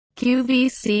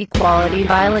QVC Quality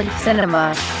Violent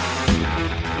Cinema.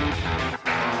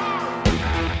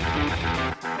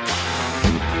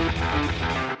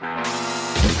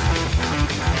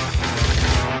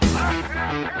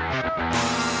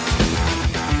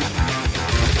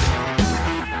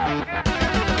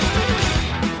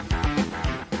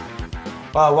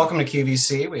 Welcome to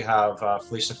QVC. We have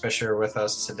Felicia Fisher with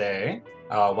us today.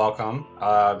 Welcome.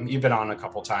 You've been on a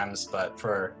couple times, but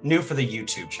new for the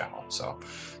YouTube channel. So,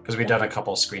 because we've done a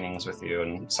couple screenings with you,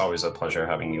 and it's always a pleasure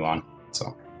having you on.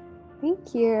 So,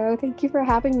 thank you. Thank you for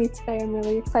having me today. I'm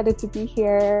really excited to be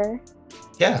here.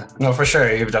 Yeah, no, for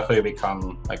sure. You've definitely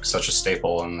become like such a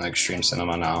staple in extreme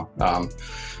cinema now.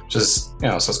 So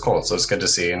it's cool. So it's good to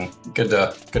see and good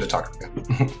to talk to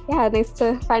you. Yeah, nice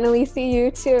to finally see you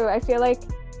too. I feel like,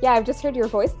 I've just heard your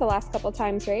voice the last couple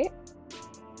times, right?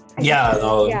 We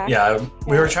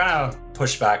were trying to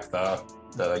push back the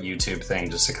YouTube thing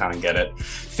just to kind of get it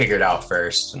figured out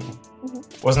first. And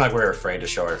it wasn't like we were afraid to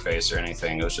show our face or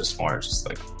anything. It was just more just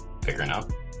like figuring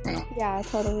out, Yeah,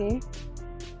 totally.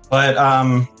 But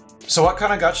so what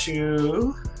kind of got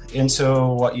you into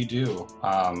what you do?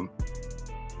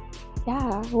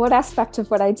 What aspect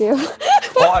of what I do?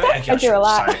 Well, I do a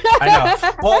lot. Sorry. I know.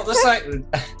 Well,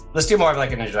 let's do more of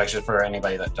like an introduction for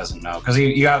anybody that doesn't know, because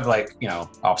you have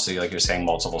obviously like you're saying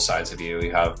multiple sides of you.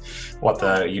 You have what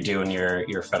you do in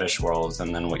your fetish world,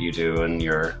 and then what you do in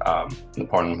your the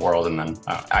porn world, and then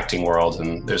acting world,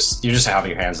 and you just have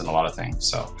your hands in a lot of things.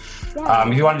 So,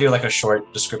 if you want to do like a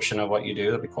short description of what you do,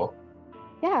 that'd be cool.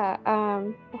 Yeah.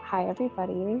 Hi,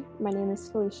 everybody. My name is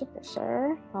Felicia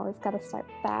Fisher. Always got to start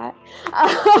with that.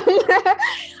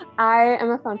 I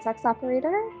am a phone sex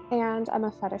operator and I'm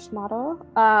a fetish model.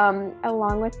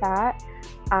 Along with that,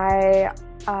 I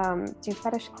do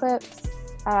fetish clips.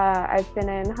 I've been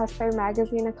in Hustler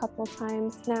magazine a couple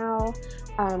times now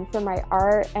for my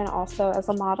art and also as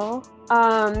a model.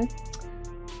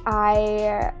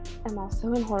 I am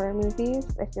also in horror movies.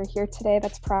 If you're here today,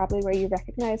 that's probably where you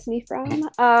recognize me from.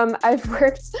 I've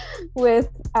worked with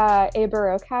Abe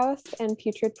Rokehouse and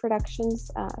Putrid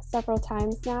Productions several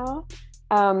times now.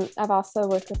 I've also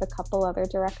worked with a couple other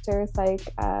directors like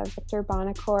Victor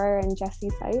Bonacore and Jesse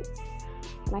Seitz,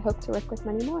 and I hope to work with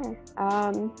many more.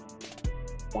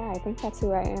 I think that's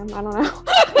who I am. I don't know.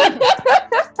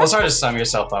 Well, it's hard to sum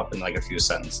yourself up in like a few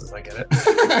sentences. I get it.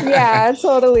 Yeah,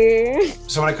 totally.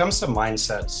 So when it comes to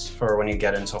mindsets for when you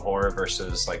get into horror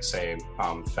versus like say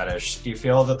fetish, do you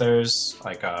feel that there's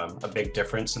like a big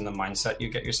difference in the mindset you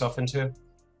get yourself into?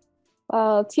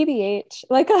 Well, TBH,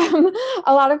 like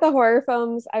a lot of the horror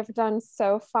films I've done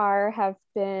so far have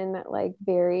been like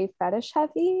very fetish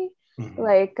heavy. Mm-hmm.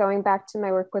 Like going back to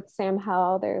my work with Sam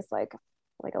Hell, there's like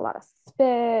a lot of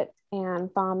spit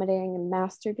and vomiting and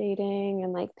masturbating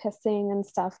and like pissing and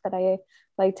stuff that I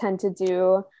like tend to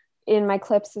do in my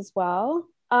clips as well.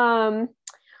 And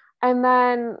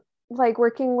then like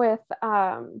working with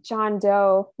John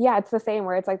Doe, it's the same,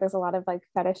 where it's like there's a lot of like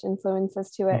fetish influences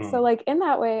to it. Mm-hmm. So like in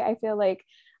that way, I feel like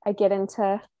I get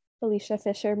into Felicia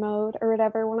Fisher mode or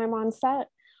whatever when I'm on set.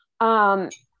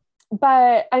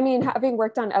 But I mean, having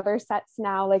worked on other sets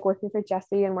now, like working for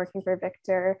Jesse and working for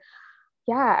Victor,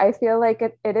 I feel like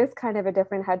it is kind of a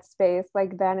different headspace.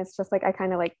 Like then it's just like I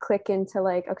kind of like click into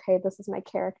like, okay, this is my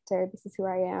character, this is who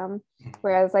I am.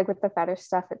 Whereas like with the fetish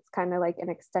stuff, it's kind of like an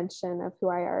extension of who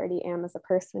I already am as a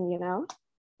person,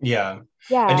 Yeah.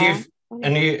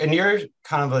 And you're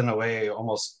kind of in a way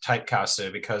almost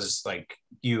typecasted because like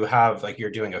you have like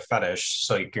you're doing a fetish,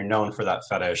 so you're known for that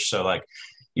fetish. So like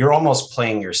you're almost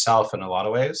playing yourself in a lot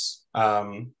of ways.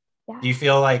 Do you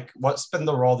feel like what's been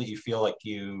the role that you feel like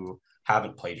you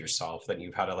haven't played yourself, that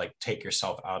you've had to like take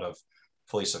yourself out of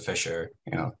Felicia Fisher,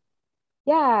 I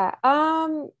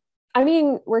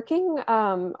mean, working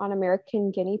on American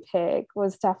Guinea Pig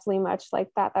was definitely much like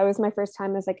that. That was my first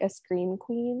time as like a scream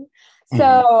queen.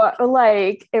 So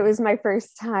like it was my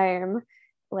first time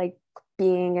like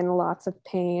being in lots of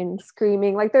pain,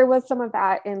 screaming. Like there was some of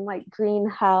that in like Green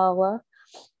Hell,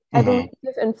 I believe,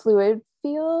 in Fluid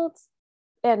Fields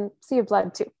and Sea of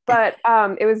Blood too. But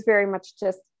it was very much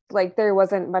just like there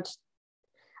wasn't much.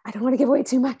 I don't want to give away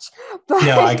too much, but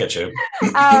no, I get you.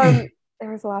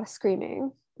 There was a lot of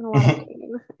screaming and a lot of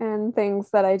pain and things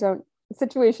that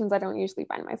situations I don't usually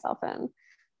find myself in.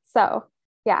 So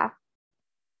yeah,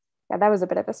 that was a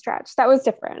bit of a stretch. That was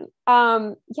different.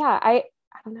 I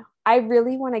don't know. I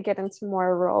really want to get into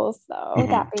more roles though.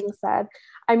 That being said,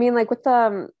 I mean, like with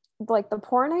the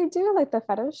porn I do, like the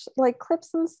fetish like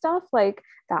clips and stuff, like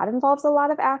that involves a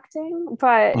lot of acting,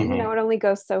 but it only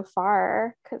goes so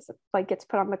far because it like gets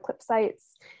put on the clip sites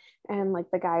and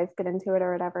like the guys get into it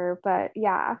or whatever. But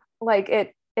yeah, like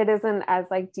it isn't as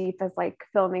like deep as like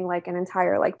filming like an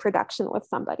entire like production with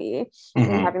somebody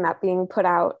Mm-hmm. and having that being put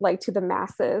out like to the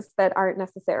masses that aren't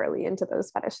necessarily into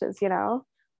those fetishes, you know,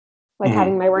 like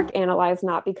having my work analyzed,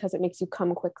 not because it makes you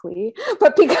come quickly,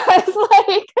 but because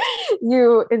like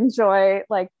you enjoy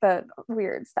like the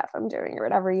weird stuff I'm doing or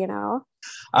whatever, you know.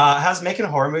 Has making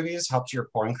horror movies helped your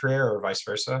porn career or vice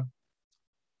versa?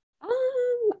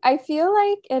 I feel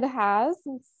like it has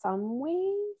in some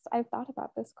ways. I've thought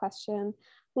about this question.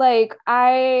 Like,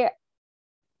 I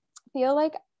feel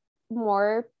like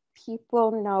more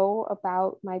people know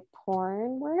about my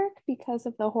porn work because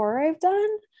of the horror I've done.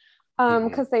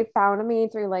 Because they found me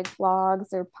through like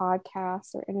blogs or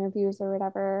podcasts or interviews or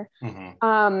whatever.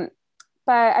 But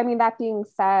I mean, that being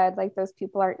said, like those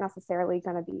people aren't necessarily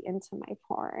going to be into my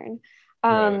porn.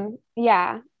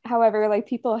 Yeah. However, like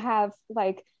people have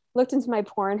like looked into my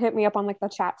porn, hit me up on like the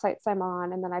chat sites I'm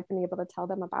on, and then I've been able to tell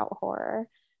them about horror.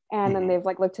 And then they've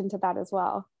like looked into that as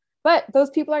well. But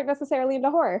those people aren't necessarily into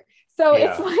horror. So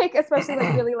it's like, especially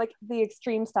like really like the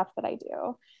extreme stuff that I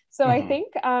do. So I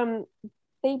think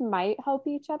they might help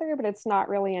each other, but it's not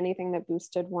really anything that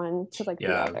boosted one to like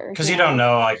the other. Because you don't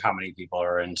know like how many people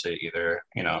are into either,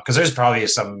 you know, because there's probably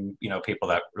some, you know, people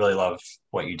that really love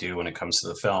what you do when it comes to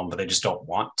the film, but they just don't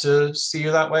want to see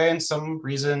you that way in some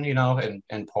reason, you know,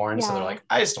 in porn. So they're like,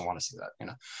 I just don't want to see that, you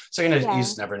know. So you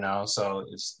just never know. So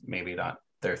it's maybe not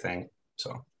their thing.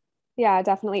 So yeah,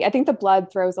 definitely. I think the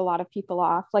blood throws a lot of people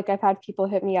off. Like I've had people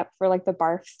hit me up for like the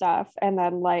barf stuff, and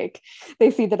then like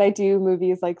they see that I do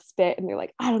movies like Spit, and they're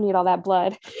like, I don't need all that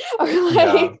blood. Or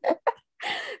like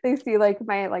they see like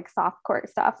my like softcore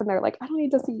stuff, and they're like, I don't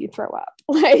need to see you throw up.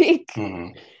 Like,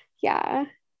 yeah.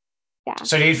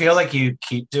 So do you feel like you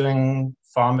keep doing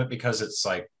vomit because it's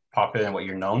like popular and what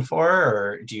you're known for,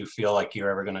 or do you feel like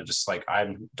you're ever gonna just like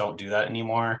I don't do that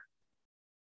anymore?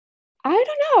 I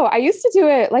don't know. I used to do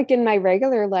it like in my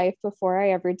regular life before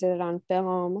I ever did it on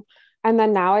film. And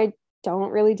then now I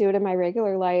don't really do it in my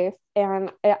regular life.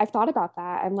 And I've thought about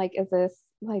that. I'm like, is this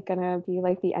like gonna be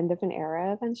like the end of an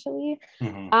era eventually?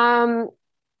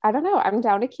 I don't know. I'm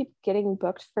down to keep getting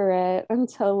booked for it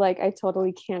until like I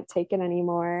totally can't take it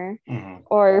anymore.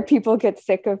 Or people get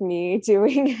sick of me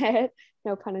doing it.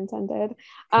 No pun intended.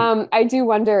 I do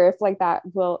wonder if like that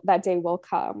day will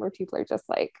come where people are just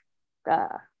like,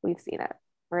 we've seen it,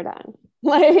 we're done.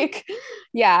 Like,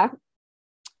 but yeah,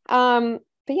 I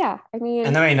mean,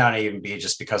 and that may not even be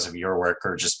just because of your work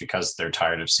or just because they're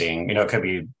tired of seeing, you know, it could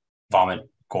be vomit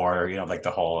gore, you know, like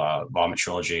the whole vomit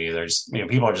trilogy. There's, you know,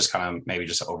 people are just kind of maybe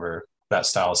just over that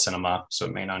style of cinema, so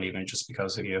it may not even just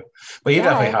because of you, but you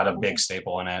definitely had a big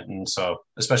staple in it. And so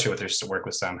especially with your work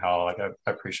with Sam Howell, like I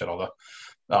appreciate all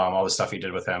the stuff you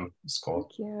did with him. It's cool.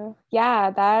 Thank you.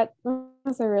 Yeah, that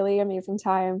was a really amazing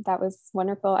time. That was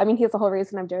wonderful. I mean, he's the whole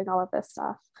reason I'm doing all of this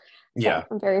stuff. So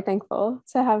I'm very thankful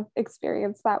to have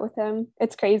experienced that with him.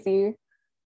 It's crazy.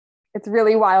 It's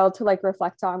really wild to like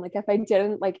reflect on. Like if I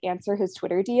didn't like answer his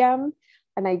Twitter DM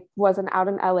and I wasn't out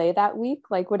in LA that week,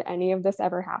 like would any of this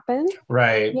ever happen?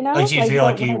 Right. You know, like do you feel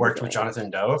like you worked with Jonathan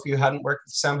Doe if you hadn't worked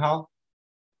with Sam Howell?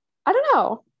 I don't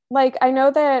know. Like I know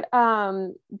that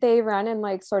they run in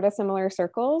like sort of similar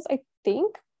circles, I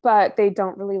think, but they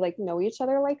don't really like know each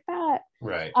other like that.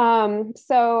 Right.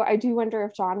 So I do wonder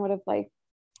if John would have like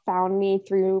found me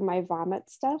through my vomit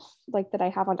stuff like that I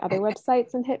have on other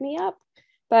websites and hit me up,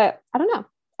 but I don't know.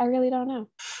 I really don't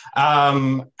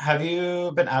know. Have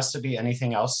you been asked to be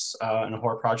anything else in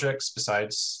horror projects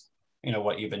besides, you know,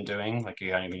 what you've been doing? Like, you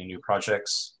got any new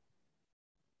projects?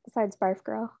 Besides Barf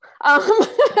Girl.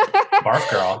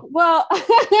 Barf Girl? Well,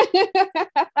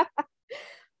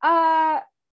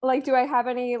 like, do I have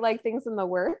any like things in the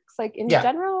works, like in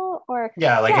general, or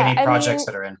any projects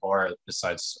that are in horror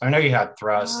besides? I know you had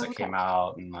Thrust that came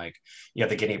out, and like you have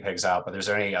the guinea pigs out, but is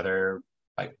there any other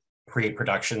like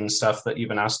pre-production stuff that you've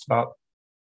been asked about?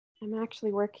 I'm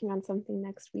actually working on something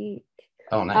next week.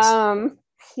 Oh, nice.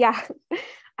 Yeah.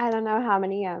 I don't know how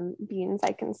many beans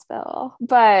I can spill,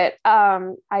 but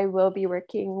I will be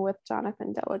working with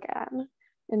Jonathan Doe again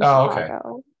in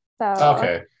Chicago. Okay. So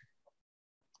okay.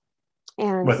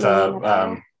 And with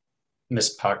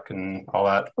Miss Puck and all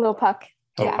that. Little Puck.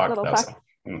 Little Puck. Little Puck.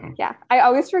 Yeah, I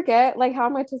always forget like how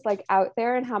much is like out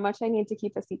there and how much I need to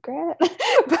keep a secret.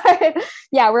 But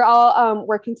yeah, we're all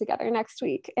working together next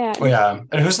week. And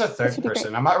and who's the third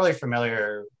person? I'm not really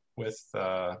familiar with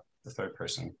the third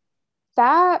person.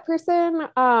 That person,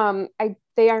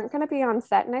 they aren't going to be on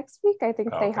set next week. I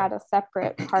think they had a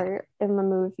separate part in the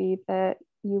movie that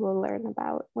you will learn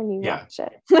about when you watch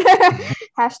it.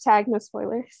 Hashtag no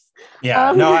spoilers.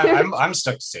 Yeah, no, I'm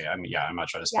stoked to see it. I'm not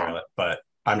trying to spoil it, but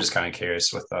I'm just kind of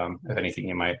curious with if anything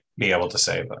you might be able to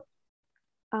say, but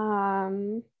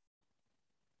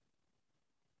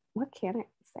what can I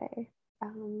say?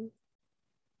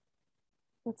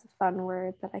 What's a fun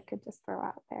word that I could just throw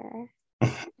out there?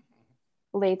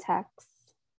 Latex.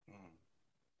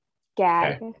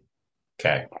 Gag.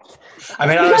 Okay. I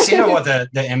mean, I've seen what the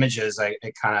image is.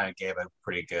 It kind of gave a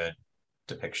pretty good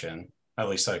depiction, at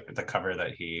least like the cover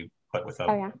that he put with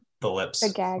the lips, the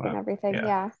gag and everything.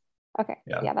 Yeah. Okay.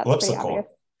 Yeah, that's lips pretty obvious.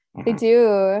 Cool. They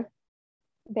do.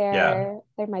 There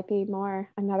might be more.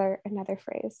 Another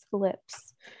phrase.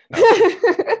 Lips.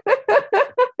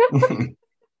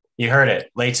 You heard it.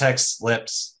 Latex,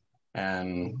 lips,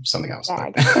 and something else.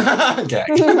 Gag.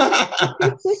 Gag.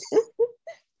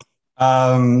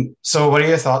 So what are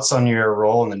your thoughts on your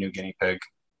role in the new guinea pig?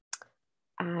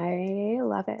 I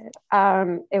love it.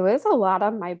 It was a lot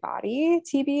on my body,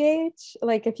 TBH.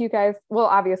 Like if you guys, well,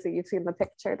 obviously you've seen the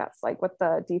picture. That's like what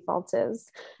the default is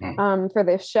for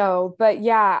this show. But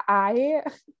yeah, it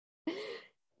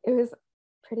was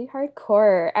pretty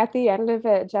hardcore. At the end of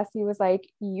it, Jesse was like,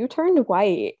 "You turned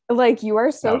white. Like you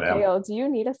are so pale. Do you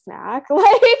need a snack?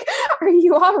 Like, are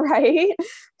you all right?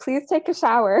 Please take a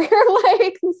shower.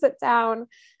 Like sit down."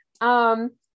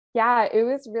 Yeah, it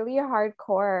was really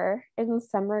hardcore in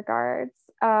some regards,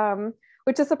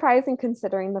 which is surprising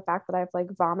considering the fact that I've like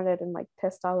vomited and like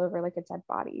pissed all over like a dead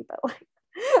body, but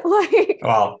like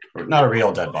well, not a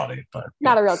real dead body, but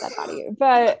not a real dead body,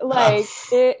 but like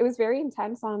it was very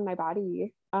intense on my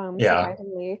body,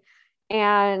 surprisingly.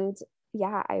 And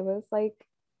yeah, I was like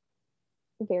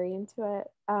very into it.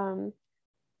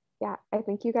 Yeah, I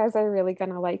think you guys are really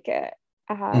gonna like it.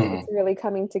 It's really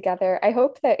coming together. I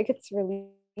hope that it gets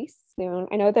released soon.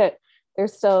 I know that they're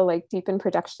still like deep in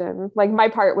production. Like my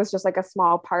part was just like a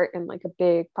small part in like a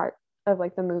big part of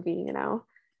like the movie, you know.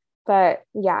 But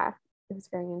yeah, it was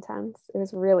very intense. It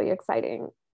was really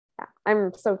exciting. Yeah,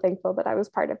 I'm so thankful that I was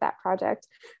part of that project.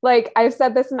 Like I've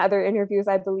said this in other interviews,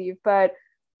 I believe, but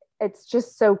it's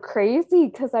just so crazy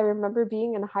because I remember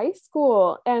being in high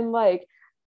school and like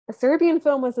a Serbian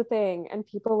film was a thing and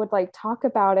people would like talk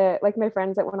about it. Like my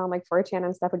friends that went on like 4chan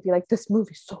and stuff would be like, "This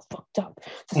movie's so fucked up.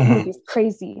 This movie's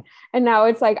crazy." And now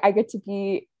it's like I get to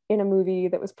be in a movie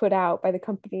that was put out by the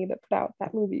company that put out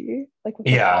that movie. Like,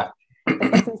 like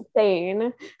that's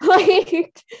insane.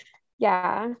 Like,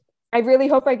 yeah. I really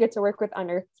hope I get to work with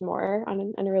Unearthed more on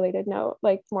an unrelated note,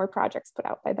 like more projects put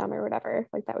out by them or whatever.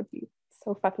 Like that would be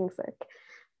so fucking sick.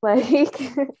 Like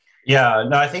yeah,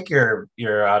 no, I think you're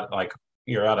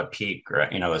at a peak,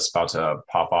 right? You know, it's about to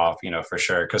pop off, you know, for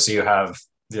sure. Because you have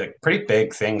the pretty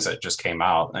big things that just came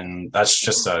out, and that's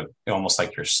just almost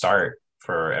like your start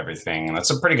for everything. And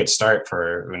that's a pretty good start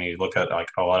for when you look at like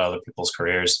a lot of other people's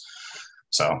careers.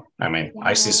 So, I mean,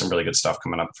 I see some really good stuff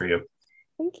coming up for you.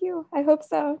 Thank you. I hope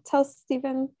so. Tell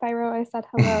Stephen Byro I said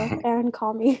hello and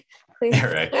call me, please.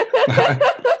 Right.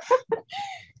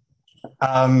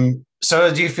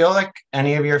 So do you feel like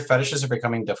any of your fetishes are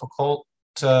becoming difficult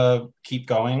to keep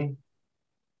going?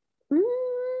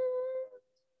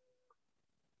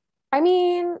 I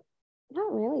mean,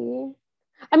 not really.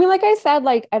 I mean, like I said,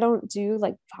 like I don't do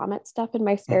like vomit stuff in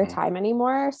my spare time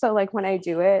anymore. So like when I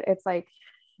do it, it's like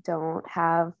don't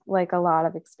have like a lot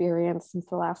of experience since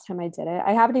the last time I did it.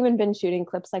 I haven't even been shooting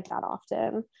clips like that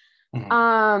often.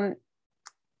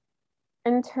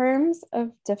 In terms of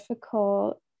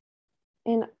difficult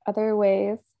in other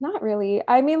ways, not really.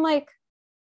 I mean, like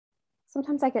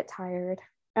sometimes I get tired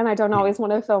and I don't always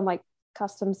want to film like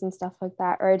customs and stuff like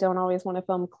that, or I don't always want to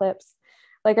film clips.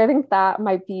 Like I think that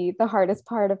might be the hardest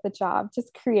part of the job,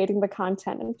 just creating the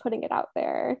content and putting it out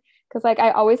there. Because like I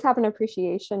always have an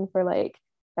appreciation for like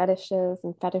fetishes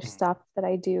and fetish stuff that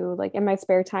I do like in my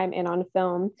spare time and on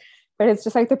film, but it's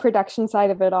just like the production side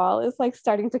of it all is like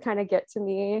starting to kind of get to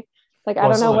me. Like I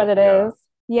don't know what it is.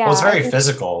 Yeah, well, it's very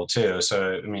physical too,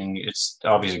 so I mean it's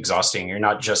obviously exhausting. You're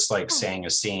not just like saying a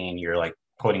scene, you're like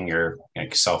putting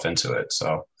yourself into it,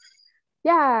 so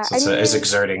yeah, it's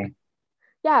exerting.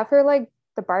 Yeah, for like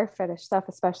the bar fetish stuff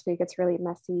especially gets really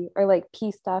messy, or like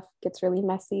pee stuff gets really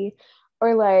messy,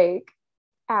 or like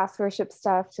ass worship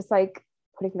stuff, just like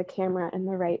putting the camera in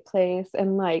the right place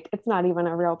and like it's not even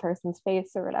a real person's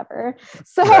face or whatever,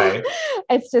 so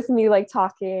it's just me like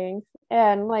talking,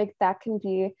 and like that can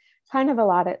be kind of a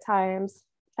lot at times.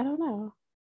 I don't know.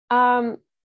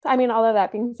 I mean, all of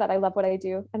that being said, I love what I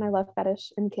do and I love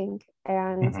fetish and kink,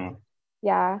 and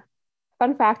yeah.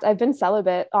 Fun fact, I've been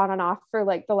celibate on and off for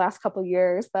like the last couple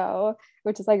years though,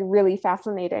 which is like really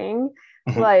fascinating.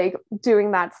 Like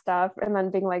doing that stuff and then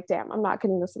being like, damn, I'm not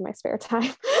getting this in my spare time.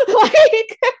 Like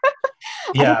I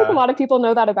don't think a lot of people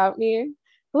know that about me.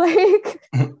 Like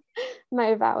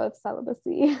my vow of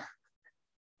celibacy.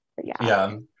 But yeah.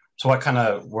 Yeah. So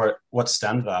what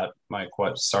stemmed that? Like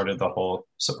what started the whole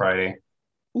sobriety?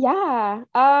 Yeah.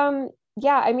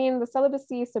 Yeah, I mean the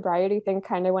celibacy sobriety thing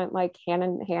kind of went like hand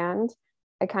in hand.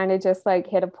 I kind of just like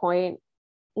hit a point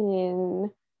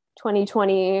in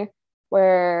 2020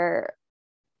 where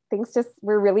things just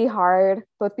were really hard,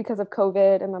 both because of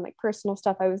COVID and then like personal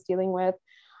stuff I was dealing with.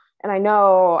 And I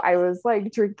know I was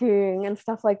like drinking and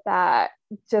stuff like that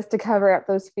just to cover up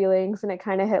those feelings. And it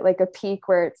kind of hit like a peak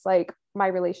where it's like my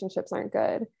relationships aren't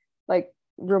good, like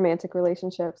romantic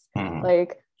relationships. Mm-hmm.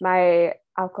 Like my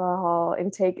alcohol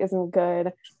intake isn't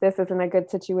good. This isn't a good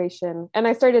situation. And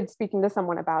I started speaking to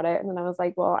someone about it. And then I was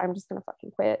like, well, I'm just going to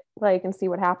fucking quit, like, and see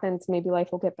what happens. Maybe life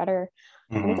will get better.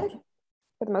 Mm-hmm. And it did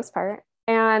for the most part.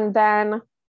 And then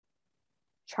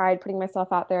tried putting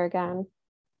myself out there again.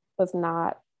 Was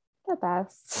not the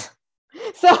best.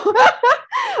 So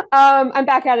I'm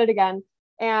back at it again.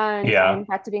 And I'm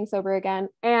back to being sober again.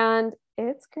 And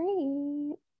it's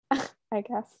great. I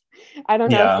guess. I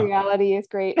don't know if reality is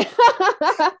great.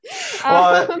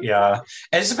 Well, yeah.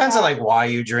 It just depends on like why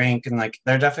you drink, and like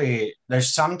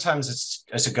there's sometimes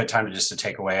it's a good time to just to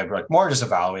take away, but like more just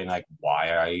evaluating like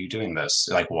why are you doing this?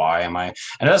 Like why am I?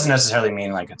 And it doesn't necessarily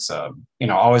mean like it's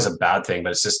always a bad thing,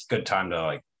 but it's just a good time to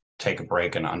like take a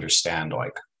break and understand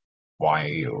like why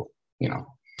you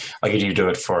like, do you do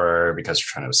it because you're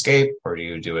trying to escape, or do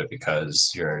you do it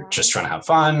because you're just trying to have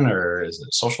fun, or is it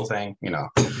a social thing?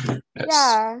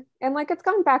 Yeah. And like it's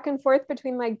gone back and forth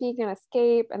between like being an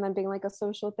escape and then being like a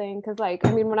social thing. Cause like,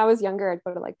 I mean, when I was younger, I'd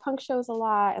go to like punk shows a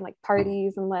lot and like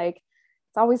parties, and like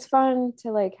it's always fun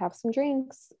to like have some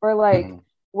drinks, or like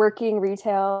working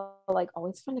retail, like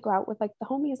always fun to go out with like the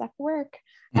homies after work.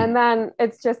 And then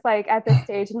it's just like at this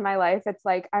stage in my life, it's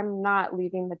like I'm not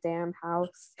leaving the damn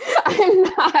house. I'm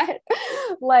not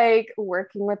like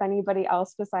working with anybody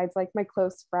else besides like my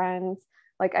close friends.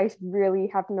 Like I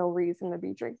really have no reason to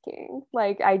be drinking.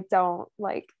 Like I don't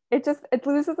like it, it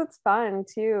loses its fun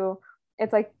too.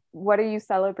 It's like, what are you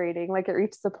celebrating? Like it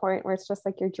reaches the point where it's just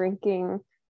like you're drinking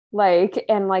like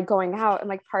and like going out and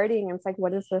like partying, and it's like,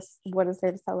 what is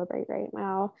there to celebrate right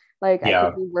now? Like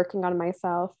I could be working on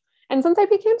myself. And since I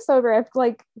became sober, I've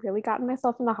like really gotten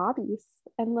myself into hobbies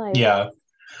and like yeah.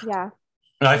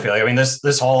 No, I feel like, I mean,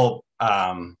 this whole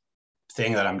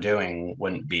thing that I'm doing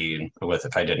wouldn't be with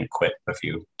if I didn't quit a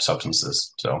few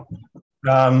substances. So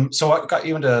so what got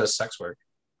you into sex work?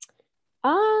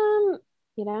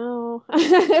 you know,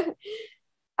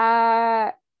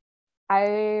 I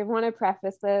want to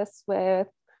preface this with,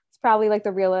 it's probably like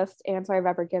the realest answer I've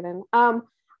ever given.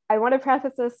 I want to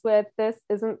preface this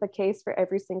isn't the case for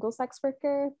every single sex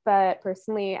worker, but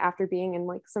personally, after being in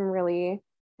like some really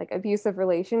like abusive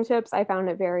relationships, I found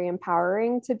it very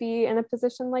empowering to be in a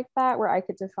position like that, where I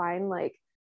could define like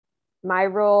my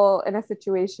role in a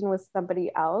situation with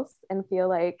somebody else and feel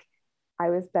like I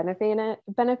was benefiting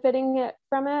it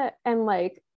from it, and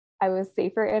like I was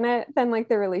safer in it than like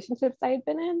the relationships I had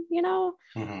been in,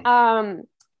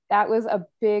 that was a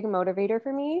big motivator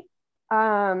for me.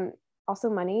 Also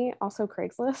money, also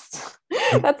Craigslist.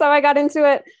 That's how I got into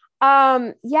it.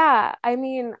 Yeah, I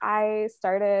mean, I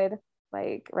started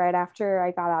like right after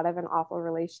I got out of an awful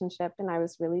relationship, and I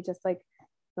was really just like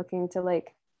looking to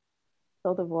like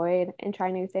fill the void and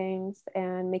try new things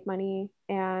and make money,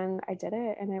 and I did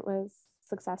it, and it was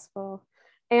successful.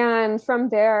 And from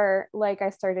there, like I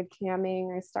started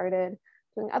camming, I started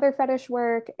doing other fetish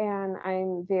work, and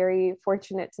I'm very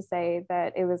fortunate to say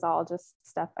that it was all just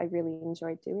stuff I really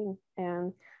enjoyed doing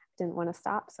and didn't want to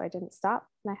stop, so I didn't stop,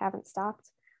 and I haven't stopped.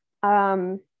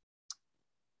 Yeah,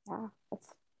 that's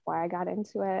why I got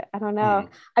into it. I don't know.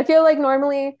 I feel like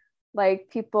normally like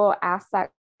people ask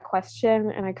that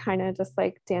question and I kind of just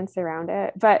like dance around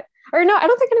it, or no, I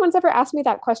don't think anyone's ever asked me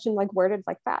that question like worded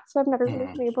like that, so I've never really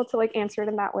been able to like answer it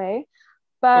in that way.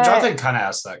 But well, Jonathan kind of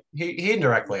asked that, he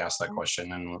indirectly asked that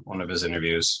question in one of his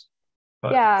interviews,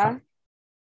 but yeah,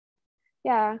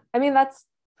 I mean that's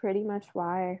pretty much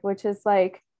why, which is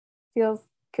like feels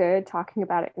good talking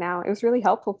about it now. It was really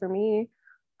helpful for me,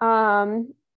 and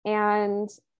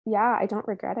yeah, I don't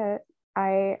regret it.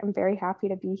 I am very happy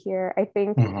to be here. I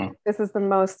think this is the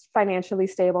most financially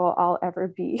stable I'll ever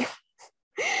be.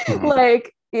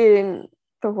 Like in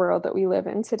the world that we live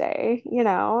in today,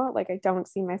 like I don't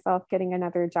see myself getting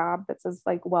another job that's as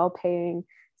like well-paying,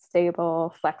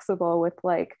 stable, flexible with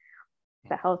like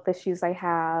the health issues I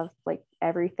have, like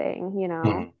everything,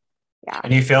 Yeah.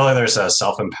 And you feel like there's a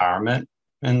self-empowerment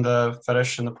in the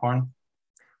fetish and the porn?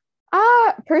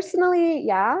 Personally,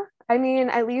 yeah. I mean,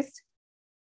 at least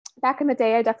back in the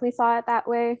day, I definitely saw it that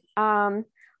way.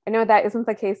 I know that isn't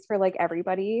the case for like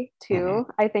everybody too.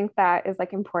 I think that is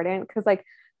like important because like,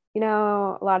 you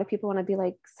know, a lot of people want to be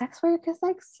like, sex work is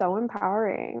like so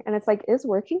empowering. And it's like, is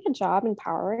working a job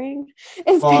empowering?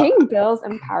 Is paying bills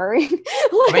empowering?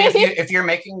 Like, I mean, if you're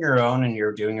making your own and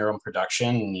you're doing your own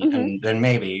production, and then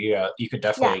maybe you could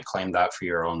definitely claim that for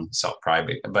your own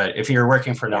self-pride. But if you're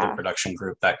working for another production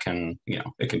group, that can, you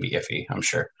know, it can be iffy, I'm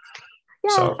sure.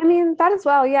 Yeah, so. I mean, that as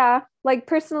well. Yeah. Like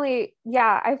personally,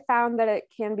 I found that it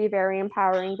can be very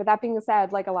empowering. But that being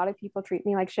said, like a lot of people treat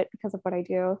me like shit because of what I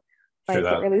do. Like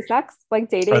it really sucks. Like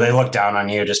dating. Or they look down on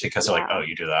you just because they're like, oh,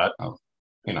 you do that. Oh,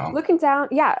 you know. Looking down.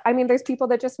 Yeah. I mean, there's people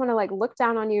that just want to like look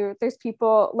down on you. There's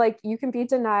people like you can be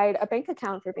denied a bank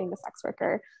account for being a sex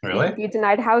worker. Really? You can be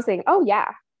denied housing. Oh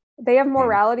yeah. They have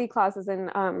morality clauses in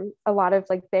a lot of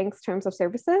like banks' terms of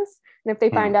services. And if they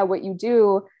find out what you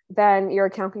do, then your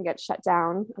account can get shut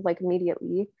down like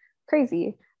immediately.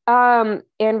 Crazy. And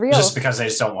real. Just because they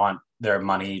just don't want their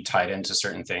money tied into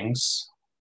certain things.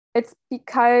 It's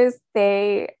because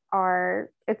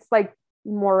it's like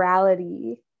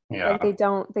morality. Yeah. Like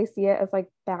they see it as like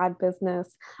bad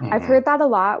business. I've heard that a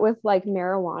lot with like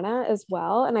marijuana as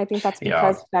well. And I think that's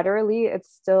because federally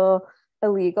it's still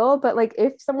illegal. But like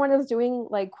if someone is doing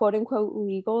like quote unquote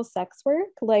legal sex work,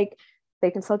 like they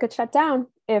can still get shut down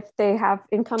if they have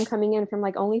income coming in from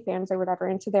like OnlyFans or whatever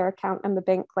into their account and the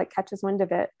bank like catches wind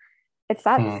of it. It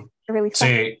sucks. It really sucks.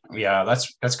 So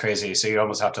that's crazy. So you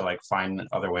almost have to like find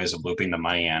other ways of looping the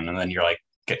money in, and then you're like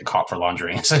getting caught for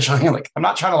laundering essentially. Like, I'm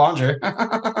not trying to launder.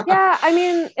 Yeah, I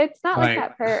mean, it's not like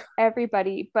that for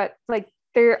everybody, but like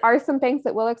there are some banks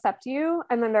that will accept you,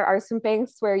 and then there are some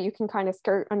banks where you can kind of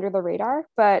skirt under the radar.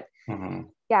 But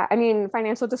yeah, I mean,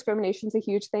 financial discrimination is a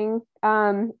huge thing.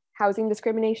 Housing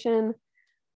discrimination,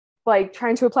 like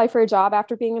trying to apply for a job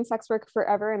after being in sex work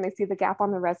forever and they see the gap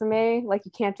on the resume. Like you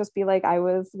can't just be like, I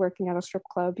was working at a strip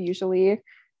club usually.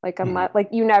 Like unless like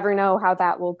you never know how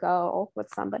that will go with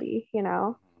somebody, you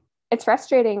know. It's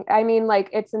frustrating. I mean,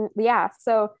 like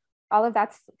so all of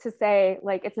that's to say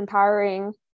like it's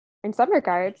empowering in some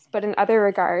regards, but in other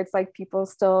regards, like people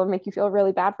still make you feel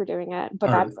really bad for doing it. But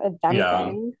that's a them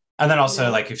thing. And then also,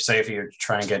 like, if you're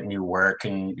trying to get new work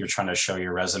and you're trying to show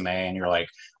your resume and you're like,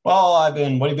 well, what have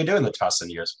you been doing the past 10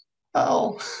 years?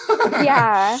 Oh,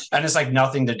 yeah. And it's like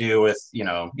nothing to do with, you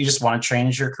know, you just want to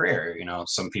change your career. You know,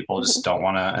 some people just don't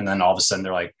want to. And then all of a sudden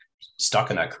they're like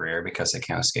stuck in that career because they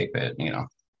can't escape it, you know?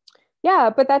 Yeah.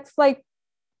 But that's like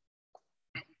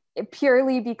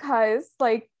purely because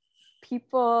like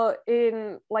people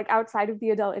in like outside of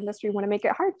the adult industry want to make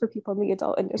it hard for people in the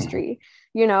adult industry,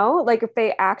 you know, like if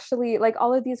they actually like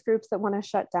all of these groups that want to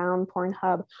shut down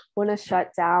Pornhub, want to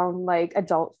shut down like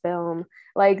adult film,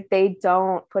 like they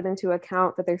don't put into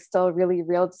account that there's still really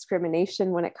real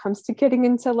discrimination when it comes to getting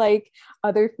into like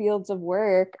other fields of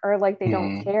work, or like they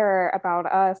don't care about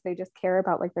us, they just care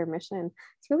about like their mission.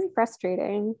 It's really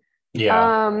frustrating.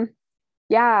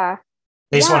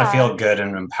 They just want to feel good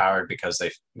and empowered because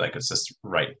they like it's this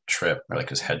right trip or like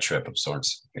this head trip of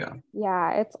sorts.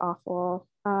 Yeah, it's awful.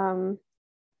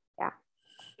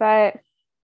 But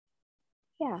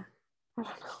yeah, I don't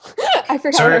know. I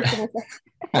forgot what I was gonna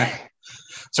say.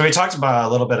 So we talked about a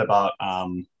little bit about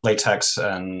latex,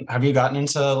 and have you gotten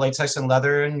into latex and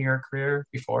leather in your career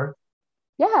before?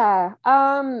 Yeah,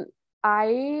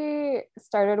 I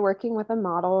started working with a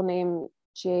model named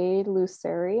Jade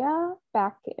Luceria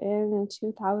back in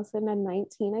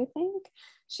 2019, I think.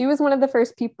 She was one of the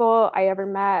first people I ever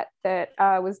met that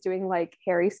was doing like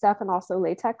hairy stuff and also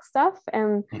latex stuff.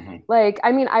 And like,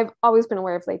 I mean, I've always been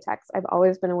aware of latex. I've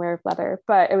always been aware of leather,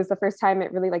 but it was the first time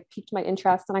it really like piqued my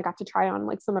interest, and I got to try on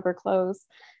like some of her clothes.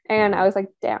 And I was like,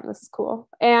 damn, this is cool.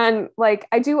 And like,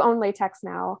 I do own latex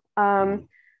now.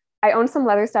 I own some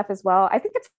leather stuff as well. I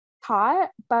think it's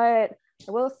hot, but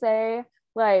I will say,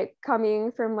 like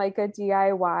coming from like a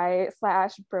DIY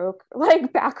 / broke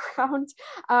like background,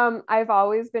 I've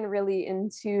always been really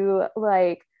into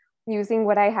like using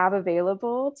what I have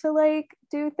available to like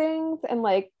do things, and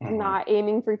like not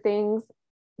aiming for things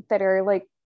that are like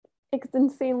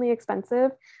insanely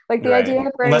expensive. Like the idea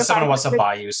of unless someone wants to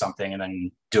buy you something and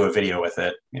then do a video with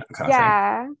it, you know, kind of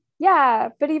thing. Yeah,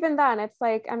 but even then it's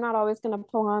like I'm not always gonna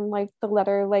pull on like the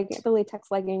leather, like the latex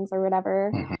leggings or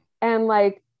whatever. And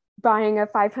like buying a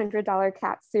 $500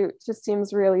 cat suit just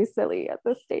seems really silly at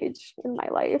this stage in my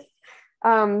life.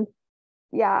 I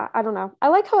don't know. I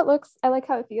like how it looks. I like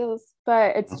how it feels,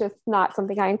 but it's just not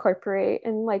something I incorporate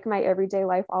in like my everyday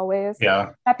life always.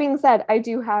 Yeah. That being said, I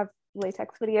do have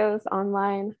latex videos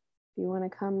online if you want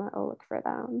to come look for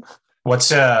them.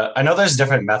 What's I know there's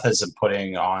different methods of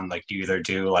putting on, like you either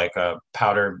do like a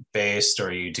powder based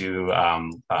or you do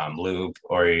lube,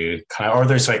 or you kind of, or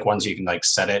there's like ones you can like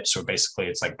set it so basically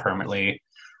it's like permanently.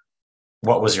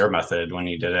 What was your method when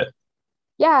you did it?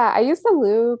 Yeah, I use the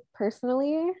lube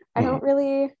personally. I don't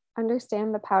really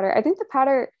understand the powder. I think the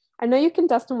powder, I know you can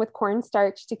dust them with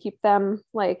cornstarch to keep them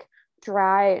like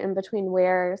dry in between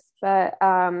wears, but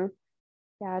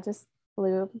yeah, just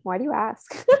lube. Why do you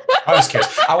ask? I was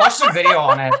curious. I watched a video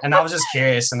on it and I was just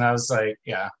curious, and I was like,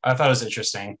 yeah, I thought it was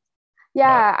interesting.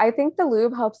 Yeah, I think the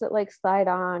lube helps it like slide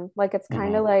on. Like it's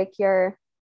kind of like you're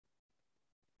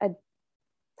a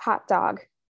hot dog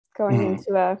going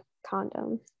into a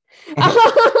condom.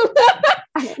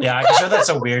 Yeah, I'm sure that's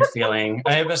a weird feeling.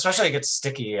 I mean, especially it gets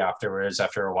sticky afterwards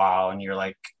after a while, and you're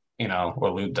like, you know,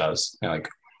 what lube does. You're like,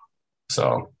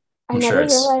 so I never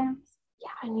realized. Yeah,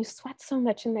 and you sweat so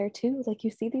much in there too. Like you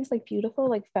see these like beautiful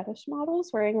like fetish models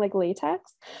wearing like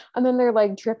latex, and then they're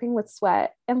like dripping with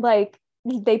sweat, and like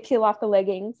they peel off the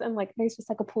leggings, and like there's just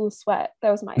like a pool of sweat.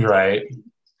 That was my right.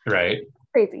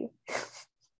 Crazy.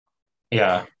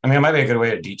 Yeah, I mean, it might be a good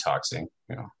way of detoxing.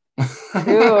 You know.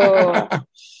 Ew.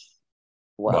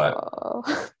 Whoa.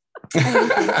 I didn't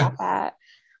think about that.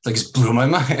 Like, just blew my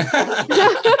mind.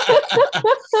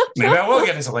 Maybe I will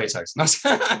get into latex.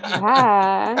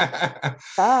 Yeah.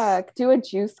 Fuck. Do a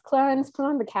juice cleanse, put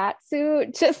on the cat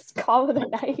suit, just call it a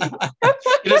night.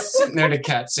 You're just sitting there in a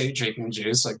cat suit drinking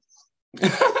juice, like,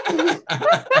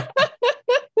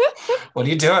 what are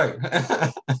you doing?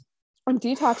 I'm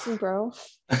detoxing, bro.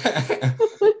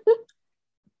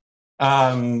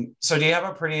 So do you have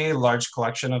a pretty large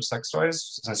collection of sex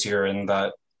toys since you're in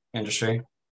that industry?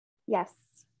 Yes.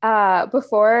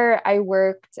 Before I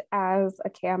worked as a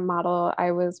cam model,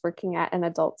 I was working at an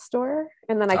adult store,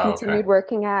 and then I continued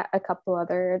working at a couple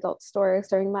other adult stores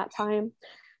during that time.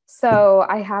 So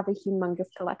I have a humongous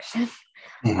collection.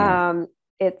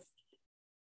 It's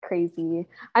crazy.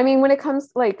 I mean, when it comes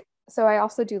like, so I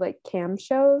also do like cam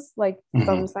shows, like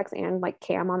phone sex and like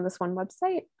cam on this one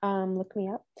website. Look me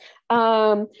up.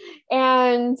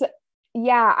 And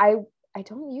yeah, I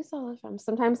don't use all of them.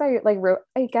 Sometimes I like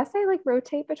I guess I like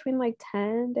rotate between like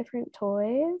 10 different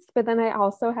toys, but then I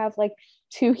also have like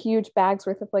 2 huge bags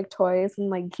worth of like toys and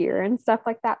like gear and stuff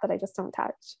like that I just don't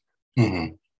touch.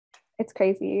 It's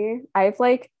crazy. I've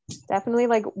like definitely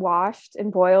like washed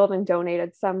and boiled and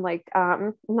donated some like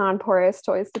non-porous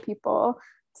toys to people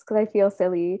just because I feel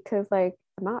silly, because like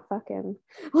I'm not fucking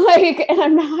like, and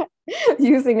I'm not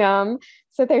using them,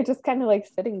 so they're just kind of like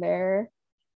sitting there.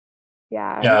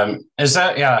 Yeah. Is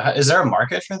there a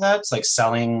market for that? It's like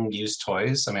selling used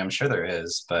toys? I mean, I'm sure there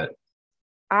is, but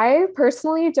I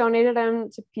personally donated them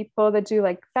to people that do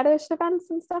like fetish events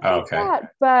and stuff like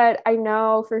that. But I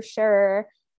know for sure,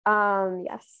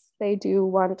 yes, they do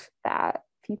want that.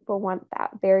 People want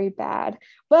that very bad.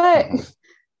 But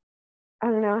I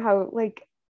don't know how like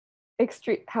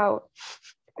extreme how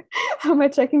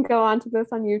much I can go onto this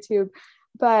on YouTube,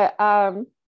 but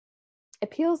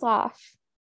it peels off.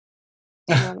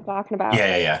 You know what I'm talking about.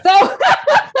 Yeah. So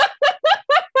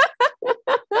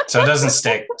so it doesn't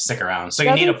stick around. So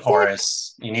you need a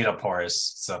porous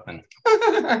something.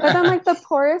 But then like the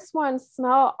porous ones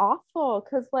smell awful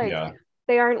because like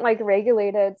they aren't like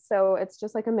regulated. So it's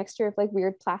just like a mixture of like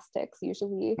weird plastics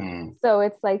usually. So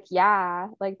it's like, yeah,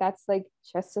 like that's like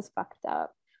just as fucked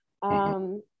up. Yeah,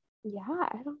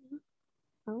 I don't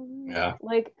know. Yeah.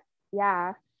 Like,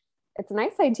 yeah, it's a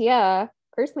nice idea.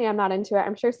 Personally, I'm not into it.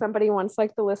 I'm sure somebody wants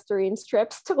like the Listerine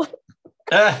strips to like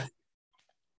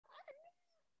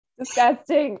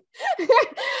disgusting.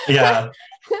 Yeah.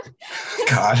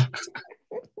 God.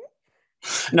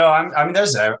 No, I mean,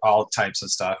 there's all types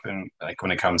of stuff, and like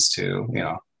when it comes to, you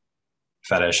know,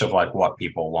 fetish of like what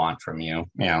people want from you,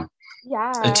 you know,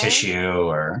 a tissue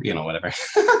or, you know, whatever.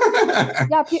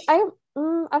 Yeah, I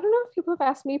don't know if people have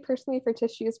asked me personally for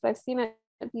tissues, but I've seen it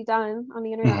be done on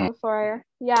the internet before.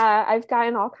 Yeah, I've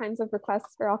gotten all kinds of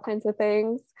requests for all kinds of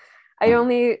things. I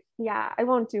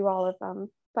won't do all of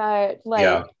them, but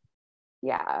like,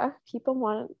 yeah, people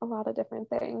want a lot of different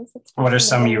things. What are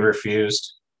some you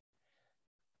refused?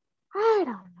 I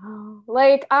don't know.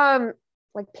 Like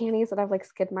panties that have like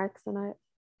skid marks in it.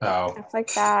 Stuff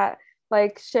like that.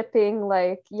 Like shipping,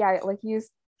 like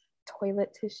used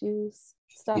toilet tissues,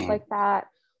 stuff like that.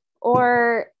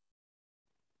 Or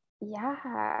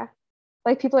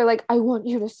like people are like, I want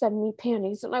you to send me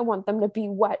panties and I want them to be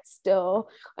wet still.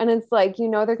 And it's like, you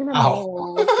know, they're gonna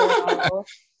mold.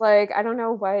 Like, I don't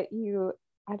know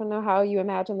how you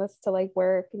imagine this to like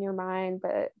work in your mind,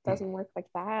 but it doesn't work like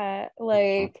that.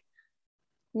 Like,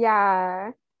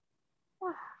 yeah.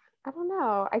 I don't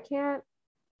know. I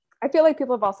feel like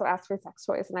people have also asked for sex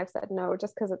toys and I've said no,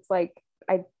 just because it's like,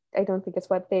 I don't think it's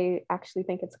what they actually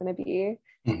think it's going to be.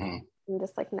 Mm-hmm. I'm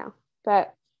just like, no.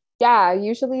 But yeah,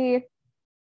 usually,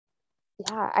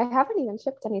 yeah, I haven't even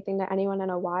shipped anything to anyone in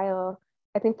a while.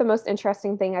 I think the most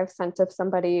interesting thing I've sent to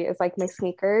somebody is like my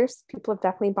sneakers. People have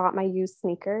definitely bought my used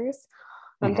sneakers.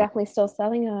 I'm definitely still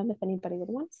selling them if anybody would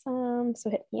want some, so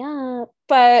hit me up.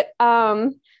 But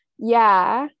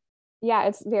yeah,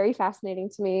 it's very fascinating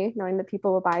to me knowing that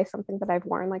people will buy something that I've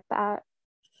worn like that.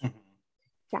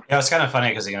 Yeah, it's kind of funny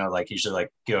because like usually like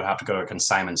you have to go to a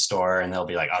consignment store and they'll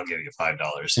be like, "I'll give you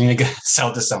 $5," and you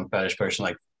sell to some fetish person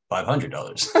like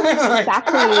 $500.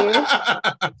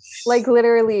 Exactly. Like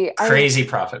literally, crazy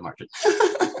profit margin.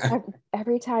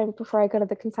 Every time before I go to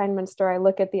the consignment store, I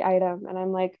look at the item and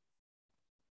I'm like,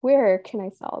 where can I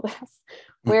sell this?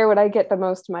 Where would I get the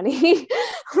most money?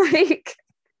 Like,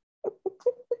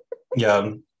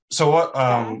 yeah. So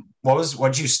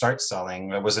what did you start selling?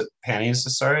 Was it panties to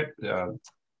start?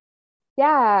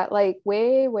 Yeah, like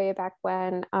way back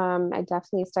when, I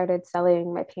definitely started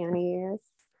selling my panties,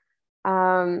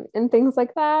 and things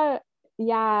like that.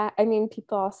 Yeah, I mean,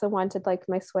 people also wanted like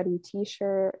my sweaty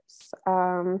t-shirts,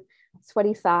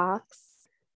 sweaty socks.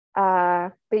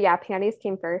 But yeah, panties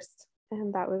came first,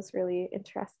 and that was really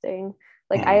interesting.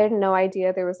 Like, I had no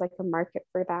idea there was like a market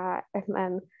for that. And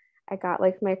then I got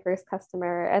like my first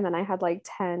customer, and then I had like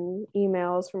 10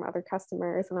 emails from other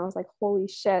customers, and I was like, holy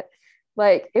shit.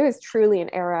 Like, it was truly an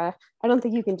era. I don't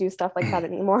think you can do stuff like that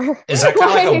anymore. Is that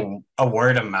kind of like a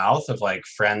word of mouth of like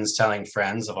friends telling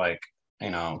friends of like,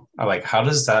 like how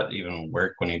does that even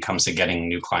work when it comes to getting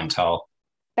new clientele?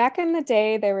 Back in the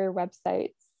day, there were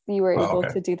websites you were able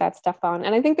to do that stuff on.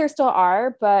 And I think there still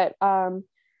are, but I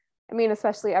mean,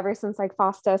 especially ever since like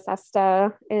Fosta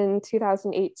Sesta in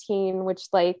 2018, which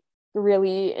like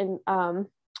really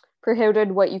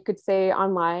prohibited what you could say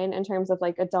online in terms of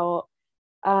like adult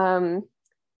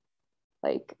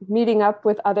like meeting up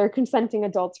with other consenting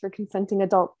adults for consenting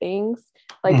adult things.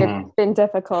 Like it's been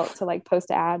difficult to like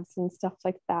post ads and stuff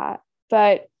like that.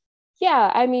 But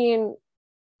yeah, I mean,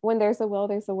 when there's a will,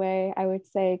 there's a way. I would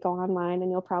say go online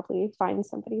and you'll probably find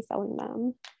somebody selling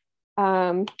them.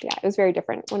 Yeah, it was very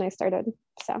different when I started.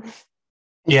 So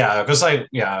because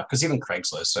even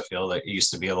Craigslist, I feel like it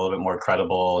used to be a little bit more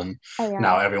credible, and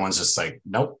now everyone's just like,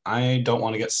 nope, I don't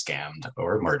want to get scammed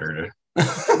or murdered.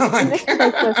 I miss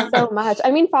Craigslist so much. I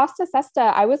mean, Fosta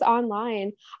Sesta, I was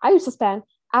online. I used to spend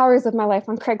hours of my life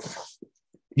on Craigslist.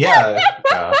 Yeah.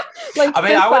 Like, I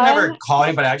mean, I would never call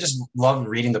anybody. I just love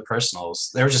reading the personals.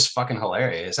 They were just fucking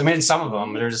hilarious. I mean, some of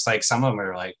them, they're just like, some of them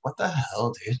are like, what the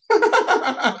hell, dude?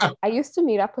 I used to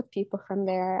meet up with people from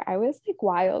there. I was like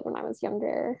wild when I was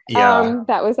younger. Yeah.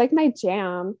 That was like my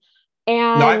jam.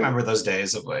 And no, I remember those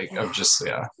days of like, of just, so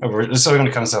when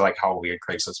it comes to like how weird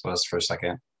Craigslist was for a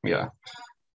second. Yeah.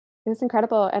 It was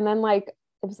incredible. And then like,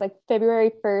 it was like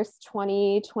February 1st,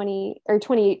 2020 or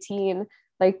 2018.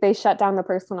 Like they shut down the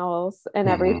personals and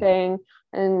everything.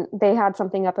 And they had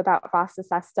something up about Fosta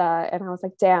Sesta. And I was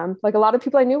like, damn, like a lot of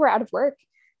people I knew were out of work.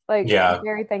 Like, I'm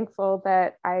very thankful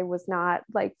that I was not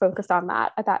like focused on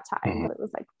that at that time. But it was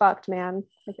like, fucked, man.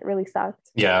 Like it really sucked.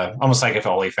 Yeah. Almost like if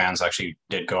OnlyFans actually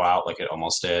did go out, like it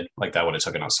almost did, like that would have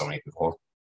taken out so many people.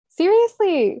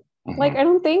 Seriously. Like, I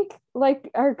don't think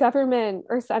like our government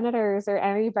or senators or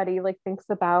anybody like thinks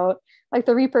about like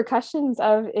the repercussions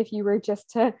of if you were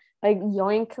just to like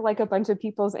yoink like a bunch of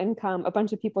people's income, a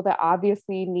bunch of people that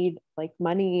obviously need like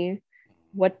money.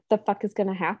 What the fuck is going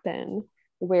to happen?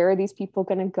 Where are these people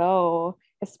going to go?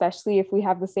 Especially if we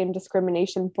have the same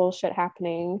discrimination bullshit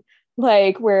happening,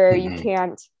 like where you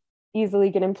can't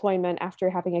easily get employment after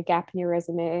having a gap in your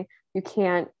resume. You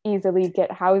can't easily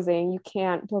get housing. You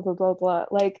can't blah, blah, blah, blah.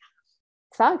 Like,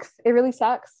 sucks. It really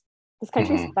sucks. This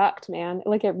country's fucked, man.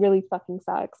 Like, it really fucking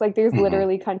sucks. Like, there's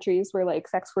literally countries where like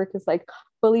sex work is like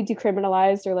fully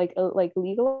decriminalized or like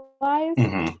legalized.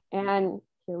 And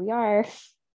here we are.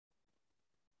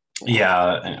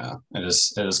 Yeah, it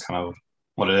is kind of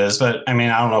what it is. But I mean,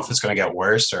 I don't know if it's going to get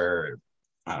worse or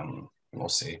we'll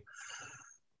see.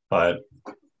 But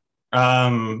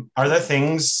are there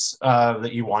things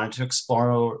that you wanted to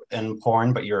explore in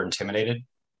porn, but you're intimidated?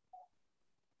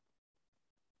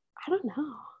 I don't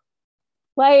know.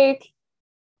 Like,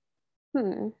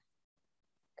 good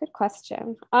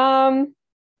question. I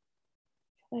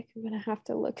feel like I'm gonna have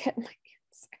to look at my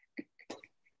answer.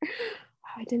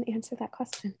 Wow, I didn't answer that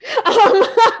question.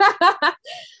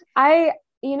 I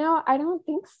don't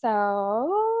think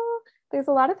so. There's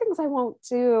a lot of things I won't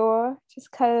do just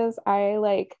because I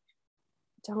like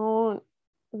don't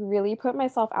really put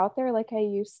myself out there like I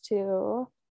used to.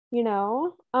 you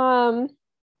know?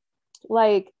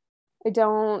 Like I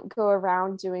don't go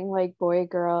around doing like boy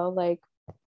girl like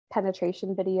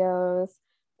penetration videos.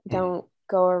 Don't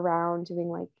go around doing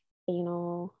like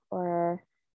anal or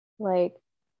like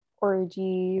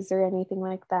orgies or anything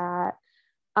like that.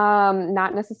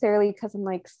 Not necessarily because I'm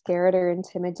like scared or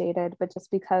intimidated, but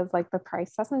just because like the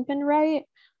price hasn't been right,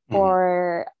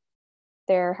 or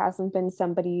there hasn't been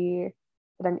somebody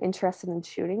that I'm interested in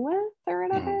shooting with or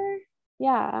whatever.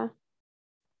 Yeah.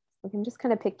 Like I'm just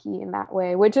kind of picky in that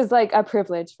way, which is like a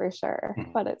privilege for sure.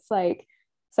 But it's like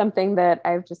something that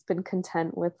I've just been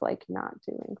content with like not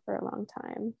doing for a long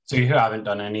time. So you haven't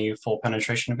done any full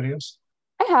penetration videos?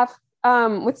 I have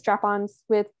with strap-ons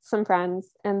with some friends,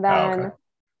 and then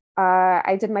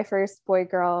I did my first boy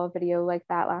girl video like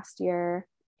that last year,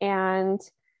 and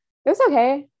it was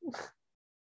okay.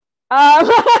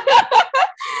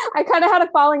 I kind of had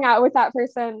a falling out with that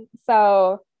person,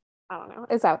 so I don't know,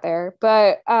 it's out there,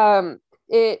 but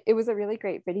it was a really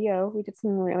great video. We did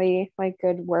some really like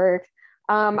good work.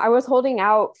 I was holding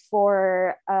out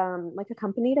for like a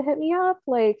company to hit me up.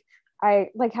 Like I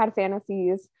like had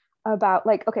fantasies about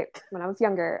like, okay, when I was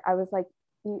younger, I was like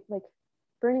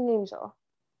burning angel,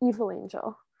 evil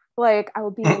angel. Like I will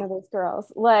be one of those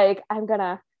girls. Like I'm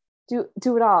gonna do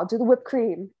it all, do the whipped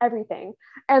cream, everything.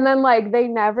 And then like they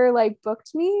never like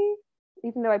booked me,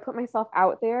 even though I put myself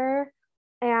out there.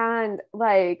 And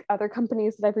like other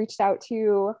companies that I've reached out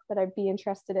to that I'd be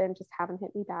interested in just haven't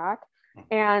hit me back.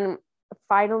 And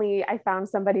finally I found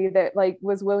somebody that like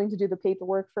was willing to do the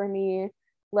paperwork for me,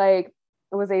 like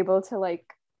was able to like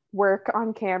work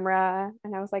on camera,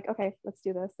 and I was like, okay, let's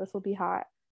do this, will be hot.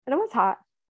 And it was hot.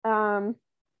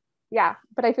 Yeah,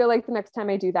 but I feel like the next time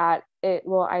I do that, it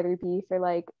will either be for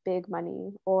like big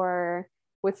money or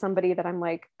with somebody that I'm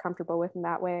like comfortable with in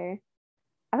that way.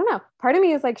 I don't know. Part of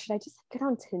me is like, should I just get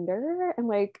on Tinder and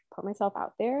like put myself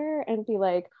out there and be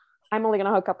like, I'm only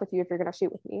gonna hook up with you if you're gonna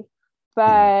shoot with me.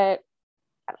 But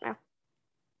I don't know.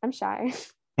 I'm shy.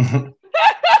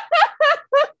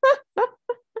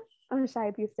 I'm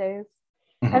shy these days.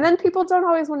 And then people don't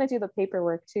always want to do the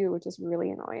paperwork too, which is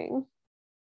really annoying.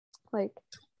 Like,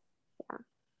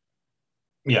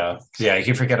 yeah,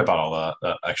 you forget about all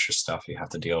the extra stuff you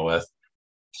have to deal with.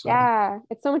 So. Yeah,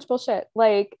 it's so much bullshit.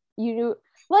 Like you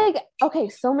like, okay,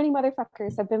 so many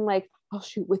motherfuckers have been like, I'll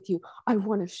shoot with you, I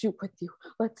want to shoot with you,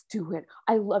 let's do it,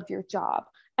 I love your job.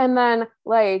 And then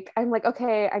like I'm like,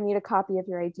 okay, I need a copy of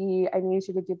your ID, I need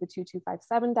you to do the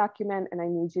 2257 document, and I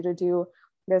need you to do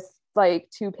this like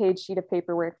 2-page sheet of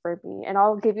paperwork for me, and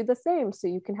I'll give you the same so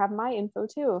you can have my info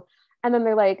too. And then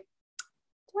they're like,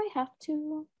 do I have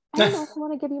to? I don't know if I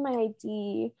want to give you my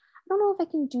ID. I don't know if I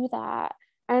can do that.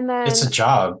 And then it's a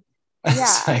job.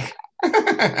 Yeah.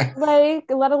 Like,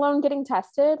 let alone getting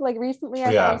tested. Like recently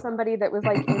I found somebody that was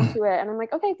like into it, and I'm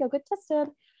like, okay, go get tested.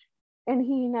 And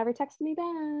he never texted me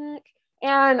back.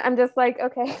 And I'm just like,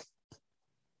 okay.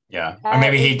 Yeah. Or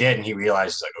maybe he did and he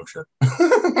realized like, oh shit.